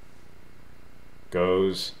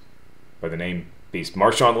goes by the name Beast.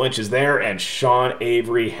 Marshawn Lynch is there, and Sean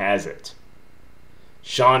Avery has it.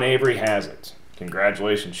 Sean Avery has it.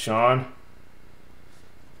 Congratulations, Sean.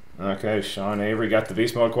 Okay, Sean Avery got the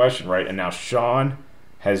Beast Mode question right, and now Sean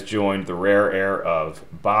has joined the rare air of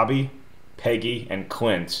Bobby, Peggy, and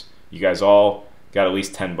Clint. You guys all got at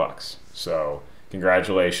least $10. So,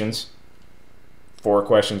 congratulations. 4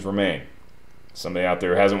 questions remain. Somebody out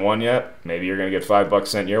there who hasn't won yet, maybe you're going to get $5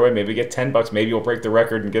 sent your way. Maybe you get $10. Maybe you'll break the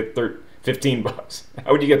record and get $15.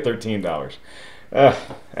 How would you get $13?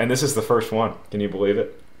 And this is the first one. Can you believe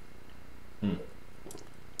it?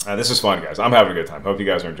 This is fun, guys. I'm having a good time. Hope you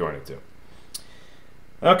guys are enjoying it too.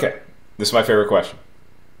 Okay. This is my favorite question.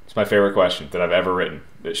 It's my favorite question that I've ever written.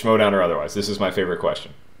 Schmodown or otherwise. This is my favorite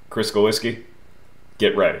question. Chris Goliski,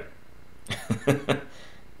 get ready.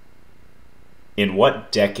 In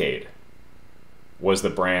what decade was the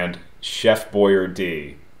brand Chef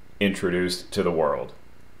Boyardee introduced to the world?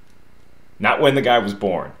 Not when the guy was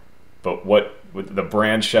born, but what with the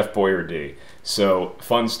brand Chef Boyardee. So,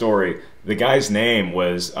 fun story. The guy's name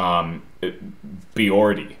was Biordi.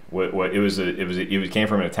 It came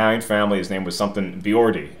from an Italian family. His name was something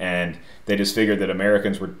Biordi, and they just figured that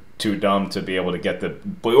Americans were too dumb to be able to get the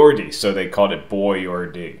Biordi, so they called it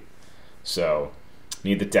Boyardee. So,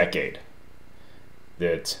 need the decade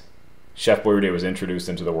that Chef Boyardee was introduced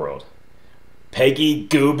into the world. Peggy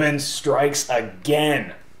Gubin strikes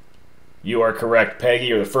again. You are correct, Peggy.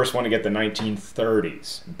 You're the first one to get the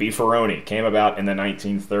 1930s. Beefaroni came about in the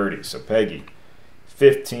 1930s. So, Peggy,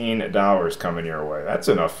 $15 coming your way. That's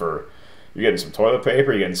enough for... You're getting some toilet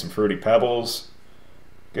paper, you're getting some Fruity Pebbles.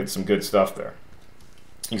 Getting some good stuff there.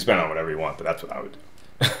 You can spend on whatever you want, but that's what I would do.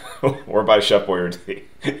 Or buy Chef Boyardee.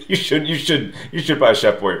 You should buy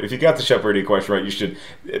Chef Boyardee. If you got the Chef Boyardee question right, you should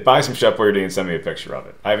buy some Chef Boyardee and send me a picture of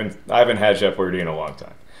it. I haven't had Chef Boyardee in a long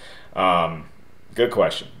time. Good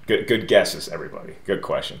question. Good guesses, everybody. Good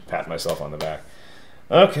question. Pat myself on the back.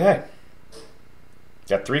 Okay.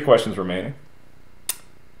 Got 3 questions remaining.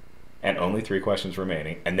 And only 3 questions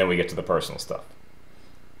remaining. And then we get to the personal stuff.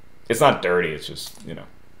 It's not dirty. It's just,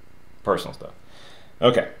 personal stuff.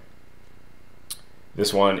 Okay.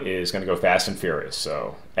 This one is going to go fast and furious.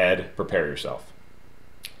 So, Ed, prepare yourself.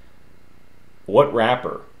 What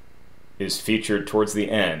rapper is featured towards the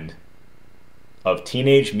end of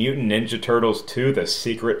Teenage Mutant Ninja Turtles 2, The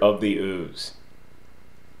Secret of the Ooze?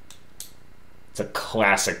 It's a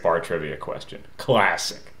classic bar trivia question.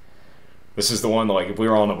 Classic. This is the one that, if we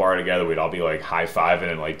were all in the bar together, we'd all be, high-fiving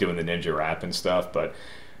and, doing the ninja rap and stuff. But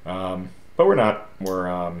we're not.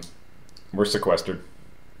 We're sequestered.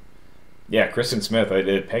 Yeah, Kristen Smith.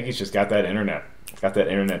 Peggy's just got that internet. Got that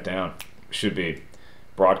internet down. Should be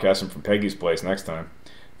broadcasting from Peggy's place next time.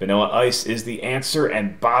 Vanilla Ice is the answer,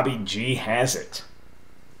 and Bobby G has it.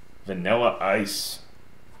 Vanilla Ice.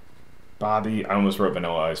 Bobby, I almost wrote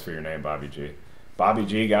Vanilla Ice for your name, Bobby G. Bobby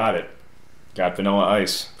G got it. Got Vanilla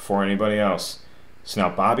Ice before anybody else. So now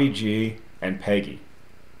Bobby G and Peggy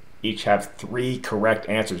each have 3 correct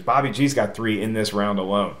answers. Bobby G's got 3 in this round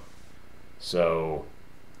alone. So,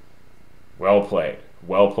 well played.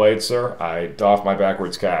 Well played, sir. I doff my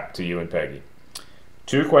backwards cap to you and Peggy.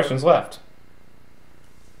 2 questions left.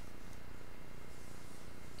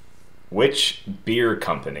 Which beer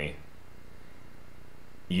company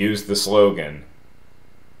used the slogan,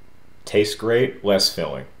 "Tastes great, less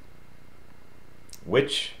filling"?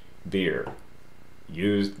 Which beer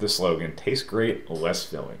used the slogan, "Tastes great, less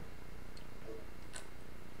filling"?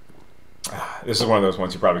 This is one of those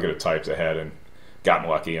ones you probably could have typed ahead and gotten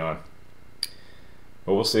lucky on.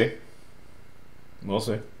 But we'll see. We'll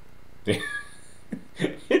see.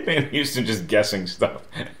 Hitman Houston just guessing stuff,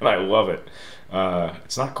 and I love it.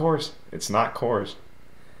 It's not Coors. It's not Coors.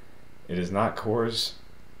 It is not Coors.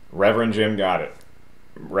 Reverend Jim got it.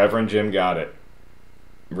 Reverend Jim got it.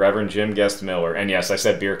 Reverend Jim guessed Miller. And yes, I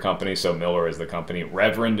said beer company, so Miller is the company.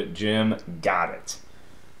 Reverend Jim got it.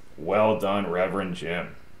 Well done, Reverend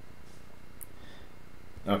Jim.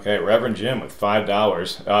 Okay, Reverend Jim with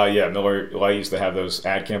 $5. Yeah, Miller, I used to have those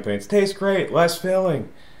ad campaigns. Tastes great, less filling.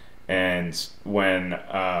 And when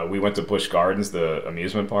we went to Busch Gardens, the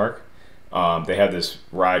amusement park, they had this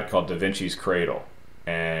ride called Da Vinci's Cradle.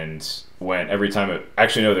 And every time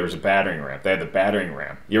actually no, there was a battering ramp. They had the battering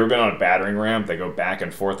ramp. You ever been on a battering ramp? They go back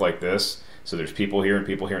and forth like this. So there's people here and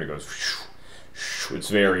people here, and it goes whoosh, whoosh. It's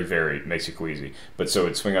very, very, makes you queasy. But so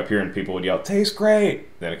it'd swing up here and people would yell, "Tastes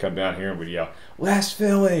great." Then it'd come down here and we'd yell, "Less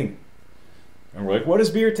filling." And we're like, what does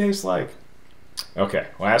beer taste like? Okay,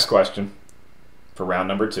 last question for round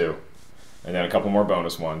number 2. And then a couple more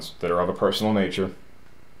bonus ones that are of a personal nature.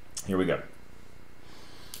 Here we go.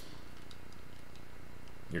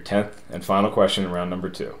 Your 10th and final question in round number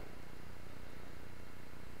 2.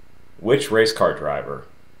 Which race car driver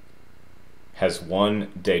has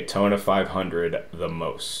won Daytona 500 the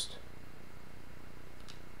most?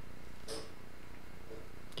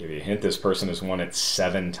 Give you a hint, this person has won it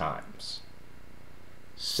 7 times.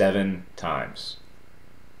 7 times.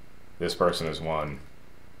 This person has won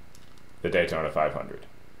the Daytona 500.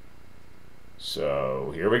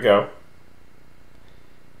 So here we go.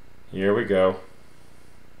 Here we go.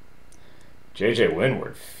 JJ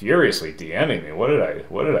Windward furiously DMing me. What did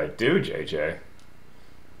I do, JJ?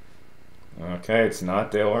 Okay, it's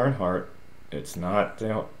not Dale Earnhardt. It's not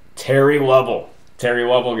Dale. Terry Lovell. Terry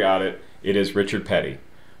Lovell got it. It is Richard Petty.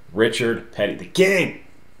 Richard Petty. The king.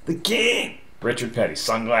 The king. Richard Petty.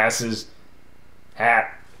 Sunglasses.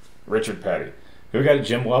 Hat. Richard Petty. Who got it?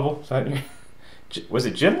 Jim Lovell? Was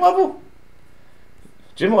it Jim Lovell?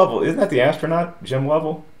 Jim Lovell. Isn't that the astronaut? Jim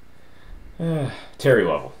Lovell? Terry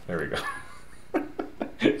Lovell. There we go.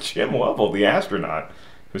 Jim Lovell, the astronaut,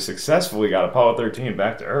 who successfully got Apollo 13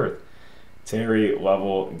 back to Earth. Terry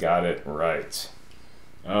Lovell got it right.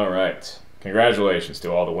 All right. Congratulations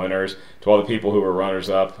to all the winners, to all the people who were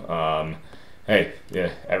runners-up. Hey,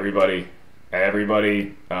 yeah, everybody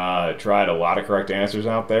tried a lot of correct answers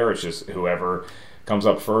out there. It's just whoever comes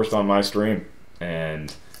up first on my stream,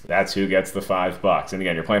 and that's who gets the $5. And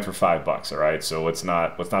again, you're playing for $5, all right? So let's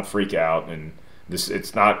not freak out. And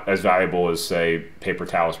it's not as valuable as, say, paper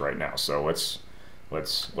towels right now. So let's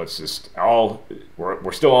just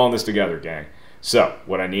we're still all in this together, gang. So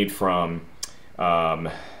what I need from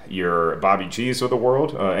your Bobby G's of the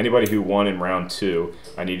world, anybody who won in round 2,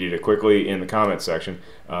 I need you to quickly in the comment section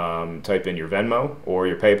type in your Venmo or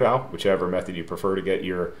your PayPal, whichever method you prefer to get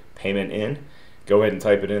your payment in. Go ahead and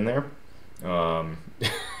type it in there.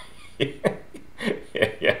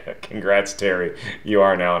 Yeah, congrats, Terry. You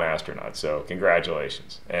are now an astronaut, so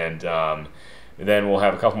congratulations. And then we'll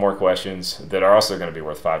have a couple more questions that are also going to be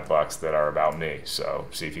worth $5 that are about me. So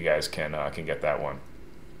see if you guys can get that one.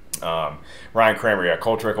 Ryan Kramer, yeah,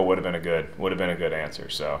 Cole Trickle would have been a good answer.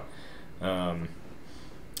 So, Hotel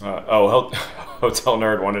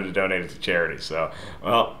Nerd wanted to donate it to charity. So,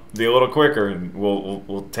 well, be a little quicker, and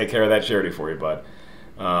we'll take care of that charity for you, bud.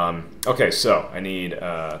 Okay, so I need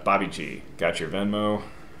Bobby G. Got your Venmo?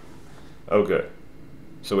 Oh, good.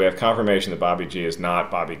 So we have confirmation that Bobby G is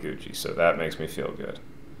not Bobby Gucci, so that makes me feel good.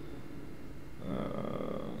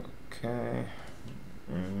 Okay.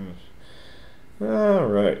 All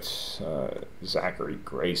right. Zachary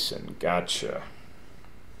Grayson, gotcha.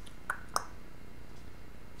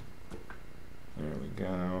 There we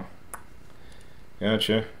go.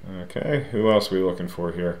 Gotcha. Okay, who else are we looking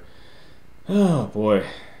for here? Oh, boy.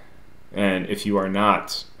 And if you are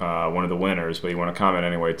not one of the winners, but you want to comment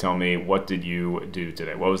anyway, tell me, what did you do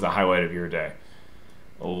today? What was the highlight of your day?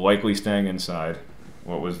 Likely staying inside.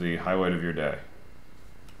 What was the highlight of your day?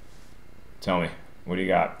 Tell me. What do you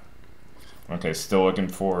got? Okay, still looking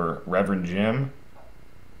for Reverend Jim.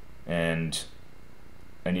 And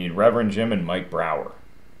I need Reverend Jim and Mike Brower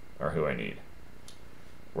are who I need.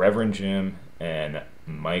 Reverend Jim and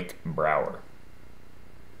Mike Brower.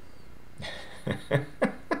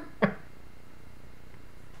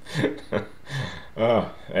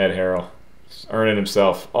 Oh, Ed Harrell. Just earning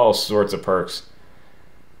himself all sorts of perks.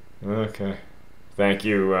 Okay. Thank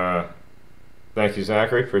you,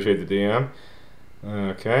 Zachary. Appreciate the DM.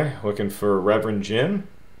 Okay, looking for Reverend Jim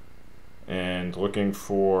and looking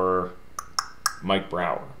for Mike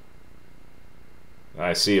Brower.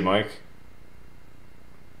 I see you, Mike.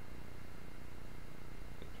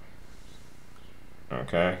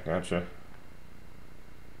 Okay, gotcha.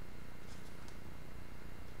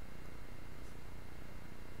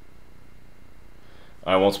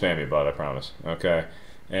 I won't spam you, bud, I promise. Okay,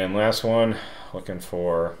 and last one, looking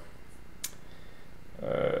for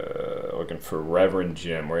Reverend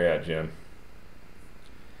Jim. Where you at, Jim?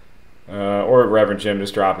 Or Reverend Jim,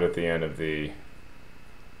 just drop it at the end of the...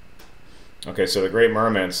 Okay, so the Great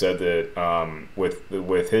Merman said that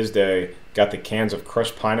with his day, got the cans of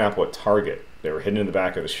crushed pineapple at Target. They were hidden in the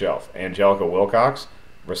back of the shelf. Angelica Wilcox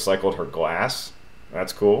recycled her glass.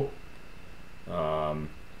 That's cool.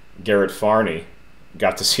 Garrett Farney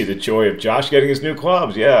got to see the joy of Josh getting his new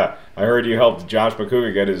clubs. Yeah, I heard you helped Josh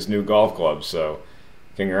McCougar get his new golf clubs, so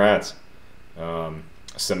congrats.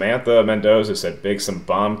 Samantha Mendoza said, bake some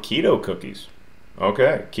bomb keto cookies.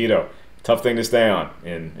 Okay, keto. Tough thing to stay on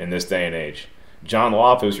in this day and age. John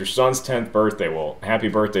Loff, it was your son's 10th birthday. Well, happy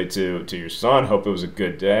birthday to your son. Hope it was a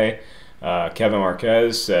good day. Kevin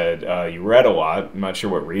Marquez said, you read a lot. I'm not sure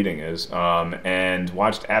what reading is. And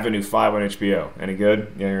watched Avenue 5 on HBO. Any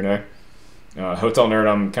good? Yeah or no? Hotel Nerd,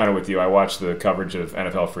 I'm kind of with you. I watched the coverage of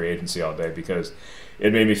NFL free agency all day because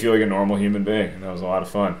it made me feel like a normal human being, and that was a lot of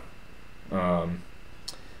fun. Um,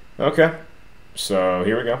 okay, so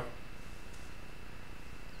here we go.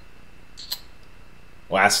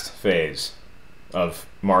 Last phase of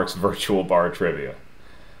Mark's virtual bar trivia.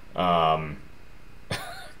 Um,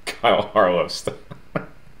 Kyle Harlow stuff.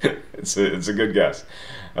 It's a good guess.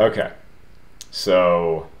 Okay,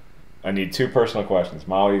 so I need two personal questions.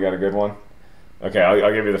 Molly, you got a good one? Okay,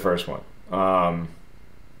 I'll give you the first one.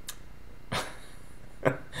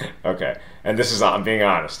 Okay, and this is, I'm being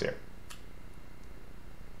honest here.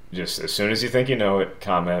 Just as soon as you think you know it,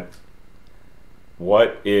 comment.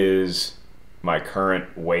 What is my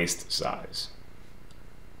current waist size?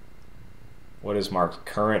 What is Mark's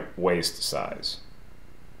current waist size?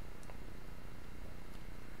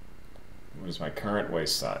 What is my current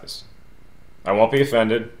waist size? I won't be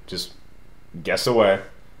offended. Just guess away.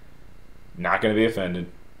 Not going to be offended.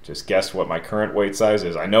 Just guess what my current weight size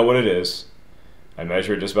is. I know what it is. I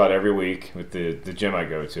measure it just about every week with the gym I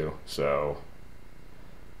go to. So,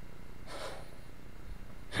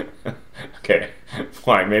 okay,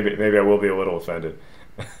 fine. Maybe I will be a little offended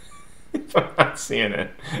if I'm not seeing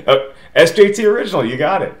it. Oh, SJT Original, you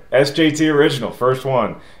got it. SJT Original, first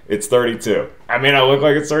one. It's 32. I mean, I look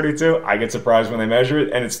like it's 32. I get surprised when they measure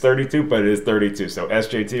it, and it's 32, but it is 32. So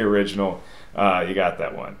SJT Original, you got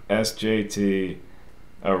that one. SJT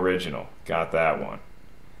Original, got that one.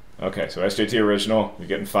 Okay, so SJT Original, you're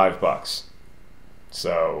getting $5.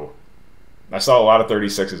 So I saw a lot of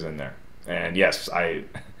 36s in there. And yes, I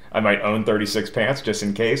might own 36 pants just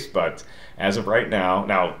in case, but as of right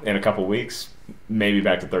now in a couple weeks, maybe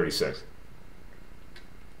back to 36.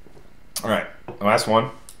 All right, the last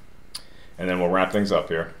one, and then we'll wrap things up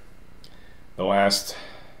here. The last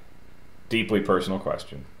deeply personal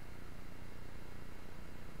question.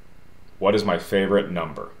 What is my favorite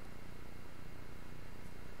number?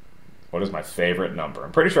 What is my favorite number?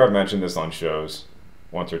 I'm pretty sure I've mentioned this on shows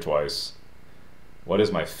once or twice. What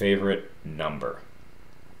is my favorite number?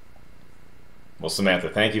 Well, Samantha,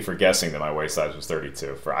 thank you for guessing that my waist size was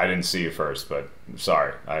 32. I didn't see you first, but I'm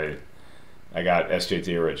sorry. I got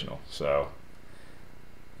SJT Original. So,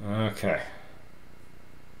 okay.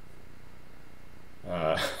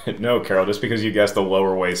 No, Carol, just because you guessed a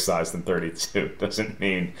lower waist size than 32 doesn't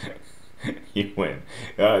mean you win.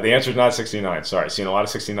 The answer is not 69. Sorry, seen a lot of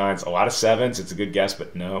 69s, a lot of 7s. It's a good guess,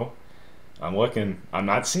 but no. I'm looking. I'm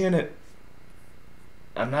not seeing it.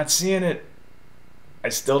 I'm not seeing it. I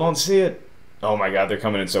still don't see it. Oh my God, they're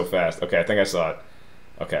coming in so fast. Okay, I think I saw it.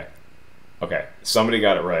 Okay. Okay, somebody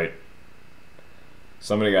got it right.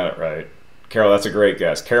 Somebody got it right. Carol, that's a great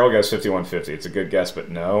guess. Carol guessed 5150. It's a good guess, but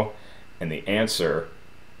no. And the answer,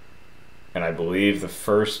 and I believe the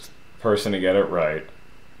first person to get it right,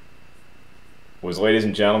 was, ladies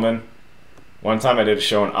and gentlemen, one time I did a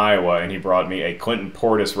show in Iowa and he brought me a Clinton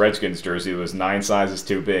Portis Redskins jersey that was 9 sizes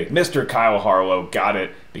too big. Mr. Kyle Harlow got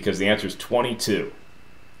it because the answer is 22.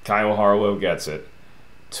 Kyle Harlow gets it.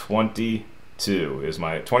 22 is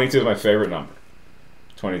my favorite number.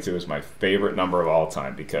 22 is my favorite number of all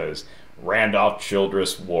time because Randolph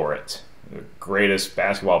Childress wore it. The greatest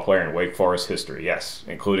basketball player in Wake Forest history, yes,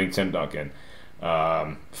 including Tim Duncan.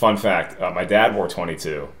 Fun fact, my dad wore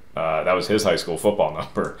 22. That was his high school football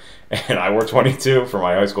number. And I wore 22 for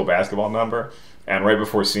my high school basketball number. And right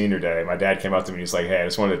before senior day, my dad came up to me and he's like, hey, I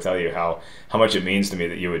just wanted to tell you how much it means to me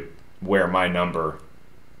that you would wear my number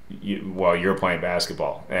while you're playing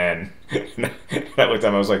basketball. And I looked at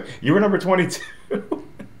him, I was like, you were number 22?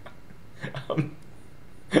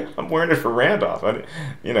 I'm wearing it for Randolph. But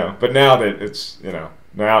now that it's,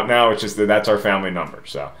 now it's just that's our family number.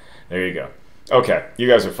 So there you go. Okay, you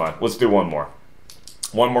guys are fun. Let's do one more.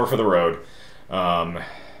 One more for the road.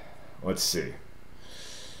 Let's see.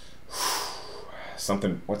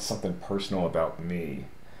 What's something personal about me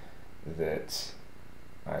that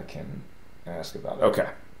I can ask about? Okay.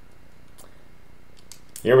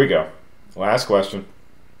 Here we go. Last question,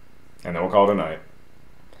 and then we'll call it a night.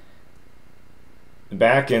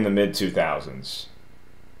 Back in the mid-2000s,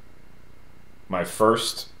 my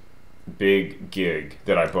first big gig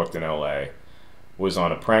that I booked in LA was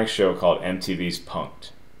on a prank show called MTV's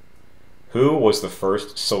Punk'd. Who was the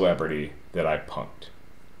first celebrity that I punked?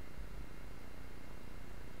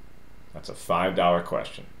 That's a $5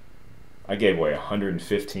 question. I gave away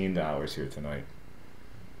 $115 here tonight.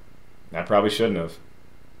 I probably shouldn't have,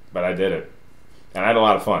 but I did it. And I had a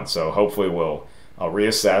lot of fun, so hopefully I'll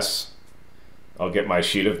reassess. I'll get my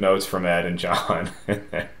sheet of notes from Ed and John, and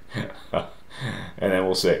then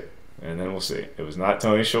we'll see. It was not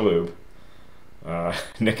Tony Shalhoub.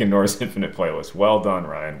 Nick and Nora's Infinite Playlist. Well done,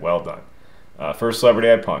 Ryan. Well done. First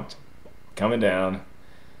celebrity I punked. Coming down.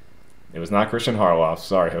 It was not Christian Harloff.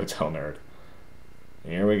 Sorry, Hotel Nerd.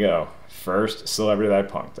 Here we go. First celebrity that I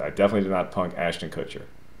punked. I definitely did not punk Ashton Kutcher.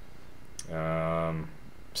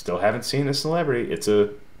 Still haven't seen this celebrity. It's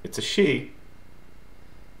a she.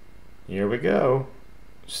 Here we go.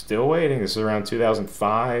 Still waiting. This is around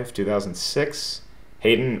 2005, 2006.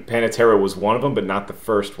 Hayden Panettiere was one of them, but not the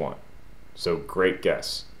first one. So great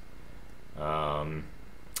guess. I'm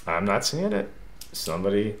not seeing it.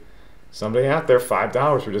 Somebody out there,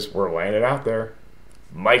 $5. We're laying it out there.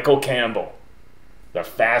 Michael Campbell. The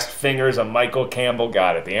fast fingers of Michael Campbell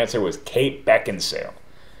got it. The answer was Kate Beckinsale.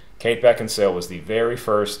 Kate Beckinsale was the very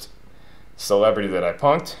first celebrity that I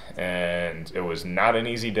punked, and it was not an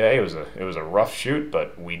easy day. It was a rough shoot,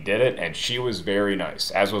 but we did it, and she was very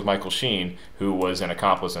nice, as was Michael Sheen, who was an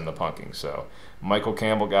accomplice in the punking. So Michael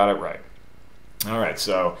Campbell got it right. All right,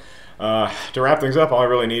 so to wrap things up, all I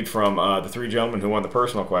really need from the three gentlemen who won the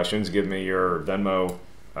personal questions, give me your Venmo,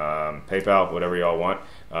 PayPal, whatever y'all want.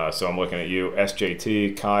 So I'm looking at you,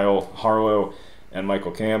 SJT, Kyle, Harlow, and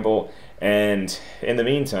Michael Campbell. And in the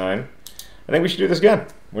meantime, I think we should do this again.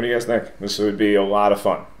 What do you guys think? This would be a lot of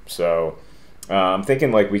fun. So I'm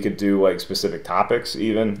thinking like we could do like specific topics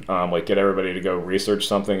even, like get everybody to go research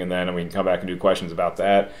something and then we can come back and do questions about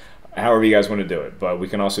that. However you guys want to do it. But we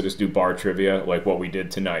can also just do bar trivia like what we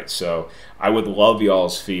did tonight. So I would love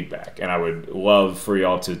y'all's feedback, and I would love for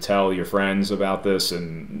y'all to tell your friends about this,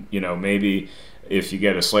 and maybe if you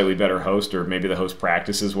get a slightly better host, or maybe the host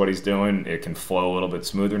practices what he's doing, it can flow a little bit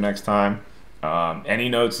smoother next time. Any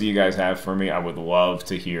notes that you guys have for me, I would love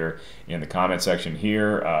to hear in the comment section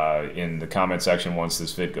here, in the comment section once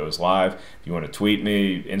this vid goes live. If you want to tweet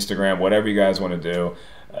me, Instagram, whatever you guys want to do,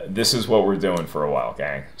 this is what we're doing for a while,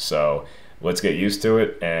 gang. So let's get used to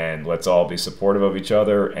it, and let's all be supportive of each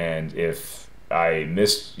other. And if I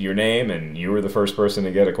missed your name and you were the first person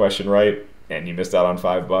to get a question right and you missed out on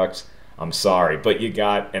 $5, I'm sorry, but you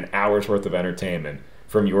got an hour's worth of entertainment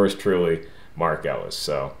from yours truly, Mark Ellis.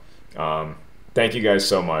 So thank you guys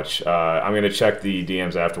so much. I'm going to check the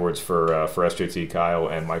DMs afterwards for SJT, Kyle,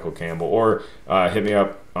 and Michael Campbell, or hit me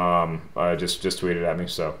up, just tweet it at me.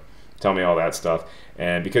 So tell me all that stuff.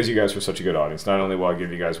 And because you guys were such a good audience, not only will I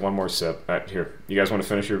give you guys one more sip. Here, you guys want to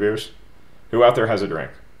finish your beers? Who out there has a drink?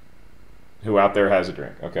 Who out there has a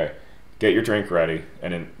drink? Okay, get your drink ready.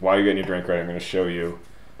 And then while you're getting your drink ready, I'm going to show you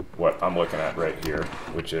what I'm looking at right here,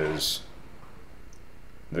 which is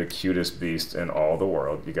the cutest beast in all the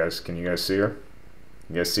world. Can you guys see her?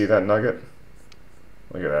 You guys see that nugget?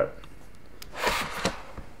 Look at that.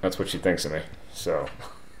 That's what she thinks of me. So,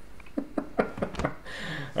 all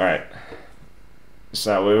right.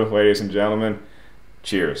 Salut, ladies and gentlemen.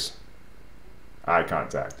 Cheers. Eye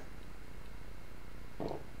contact.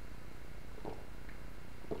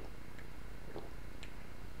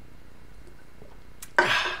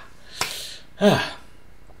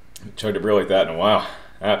 Chugged a beer like that in a while.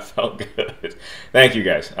 That felt good. Thank you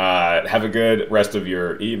guys. Have a good rest of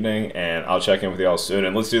your evening, and I'll check in with y'all soon.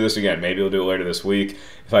 And let's do this again. Maybe we'll do it later this week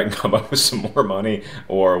if I can come up with some more money,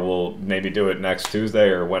 or we'll maybe do it next Tuesday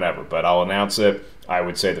or whenever. But I'll announce it. I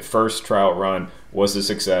would say the first trial run was a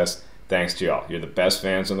success. Thanks to y'all. You're the best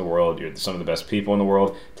fans in the world. You're some of the best people in the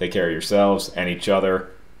world. Take care of yourselves and each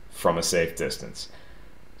other from a safe distance.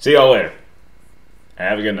 See y'all later.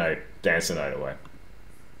 Have a good night. Dance the night away.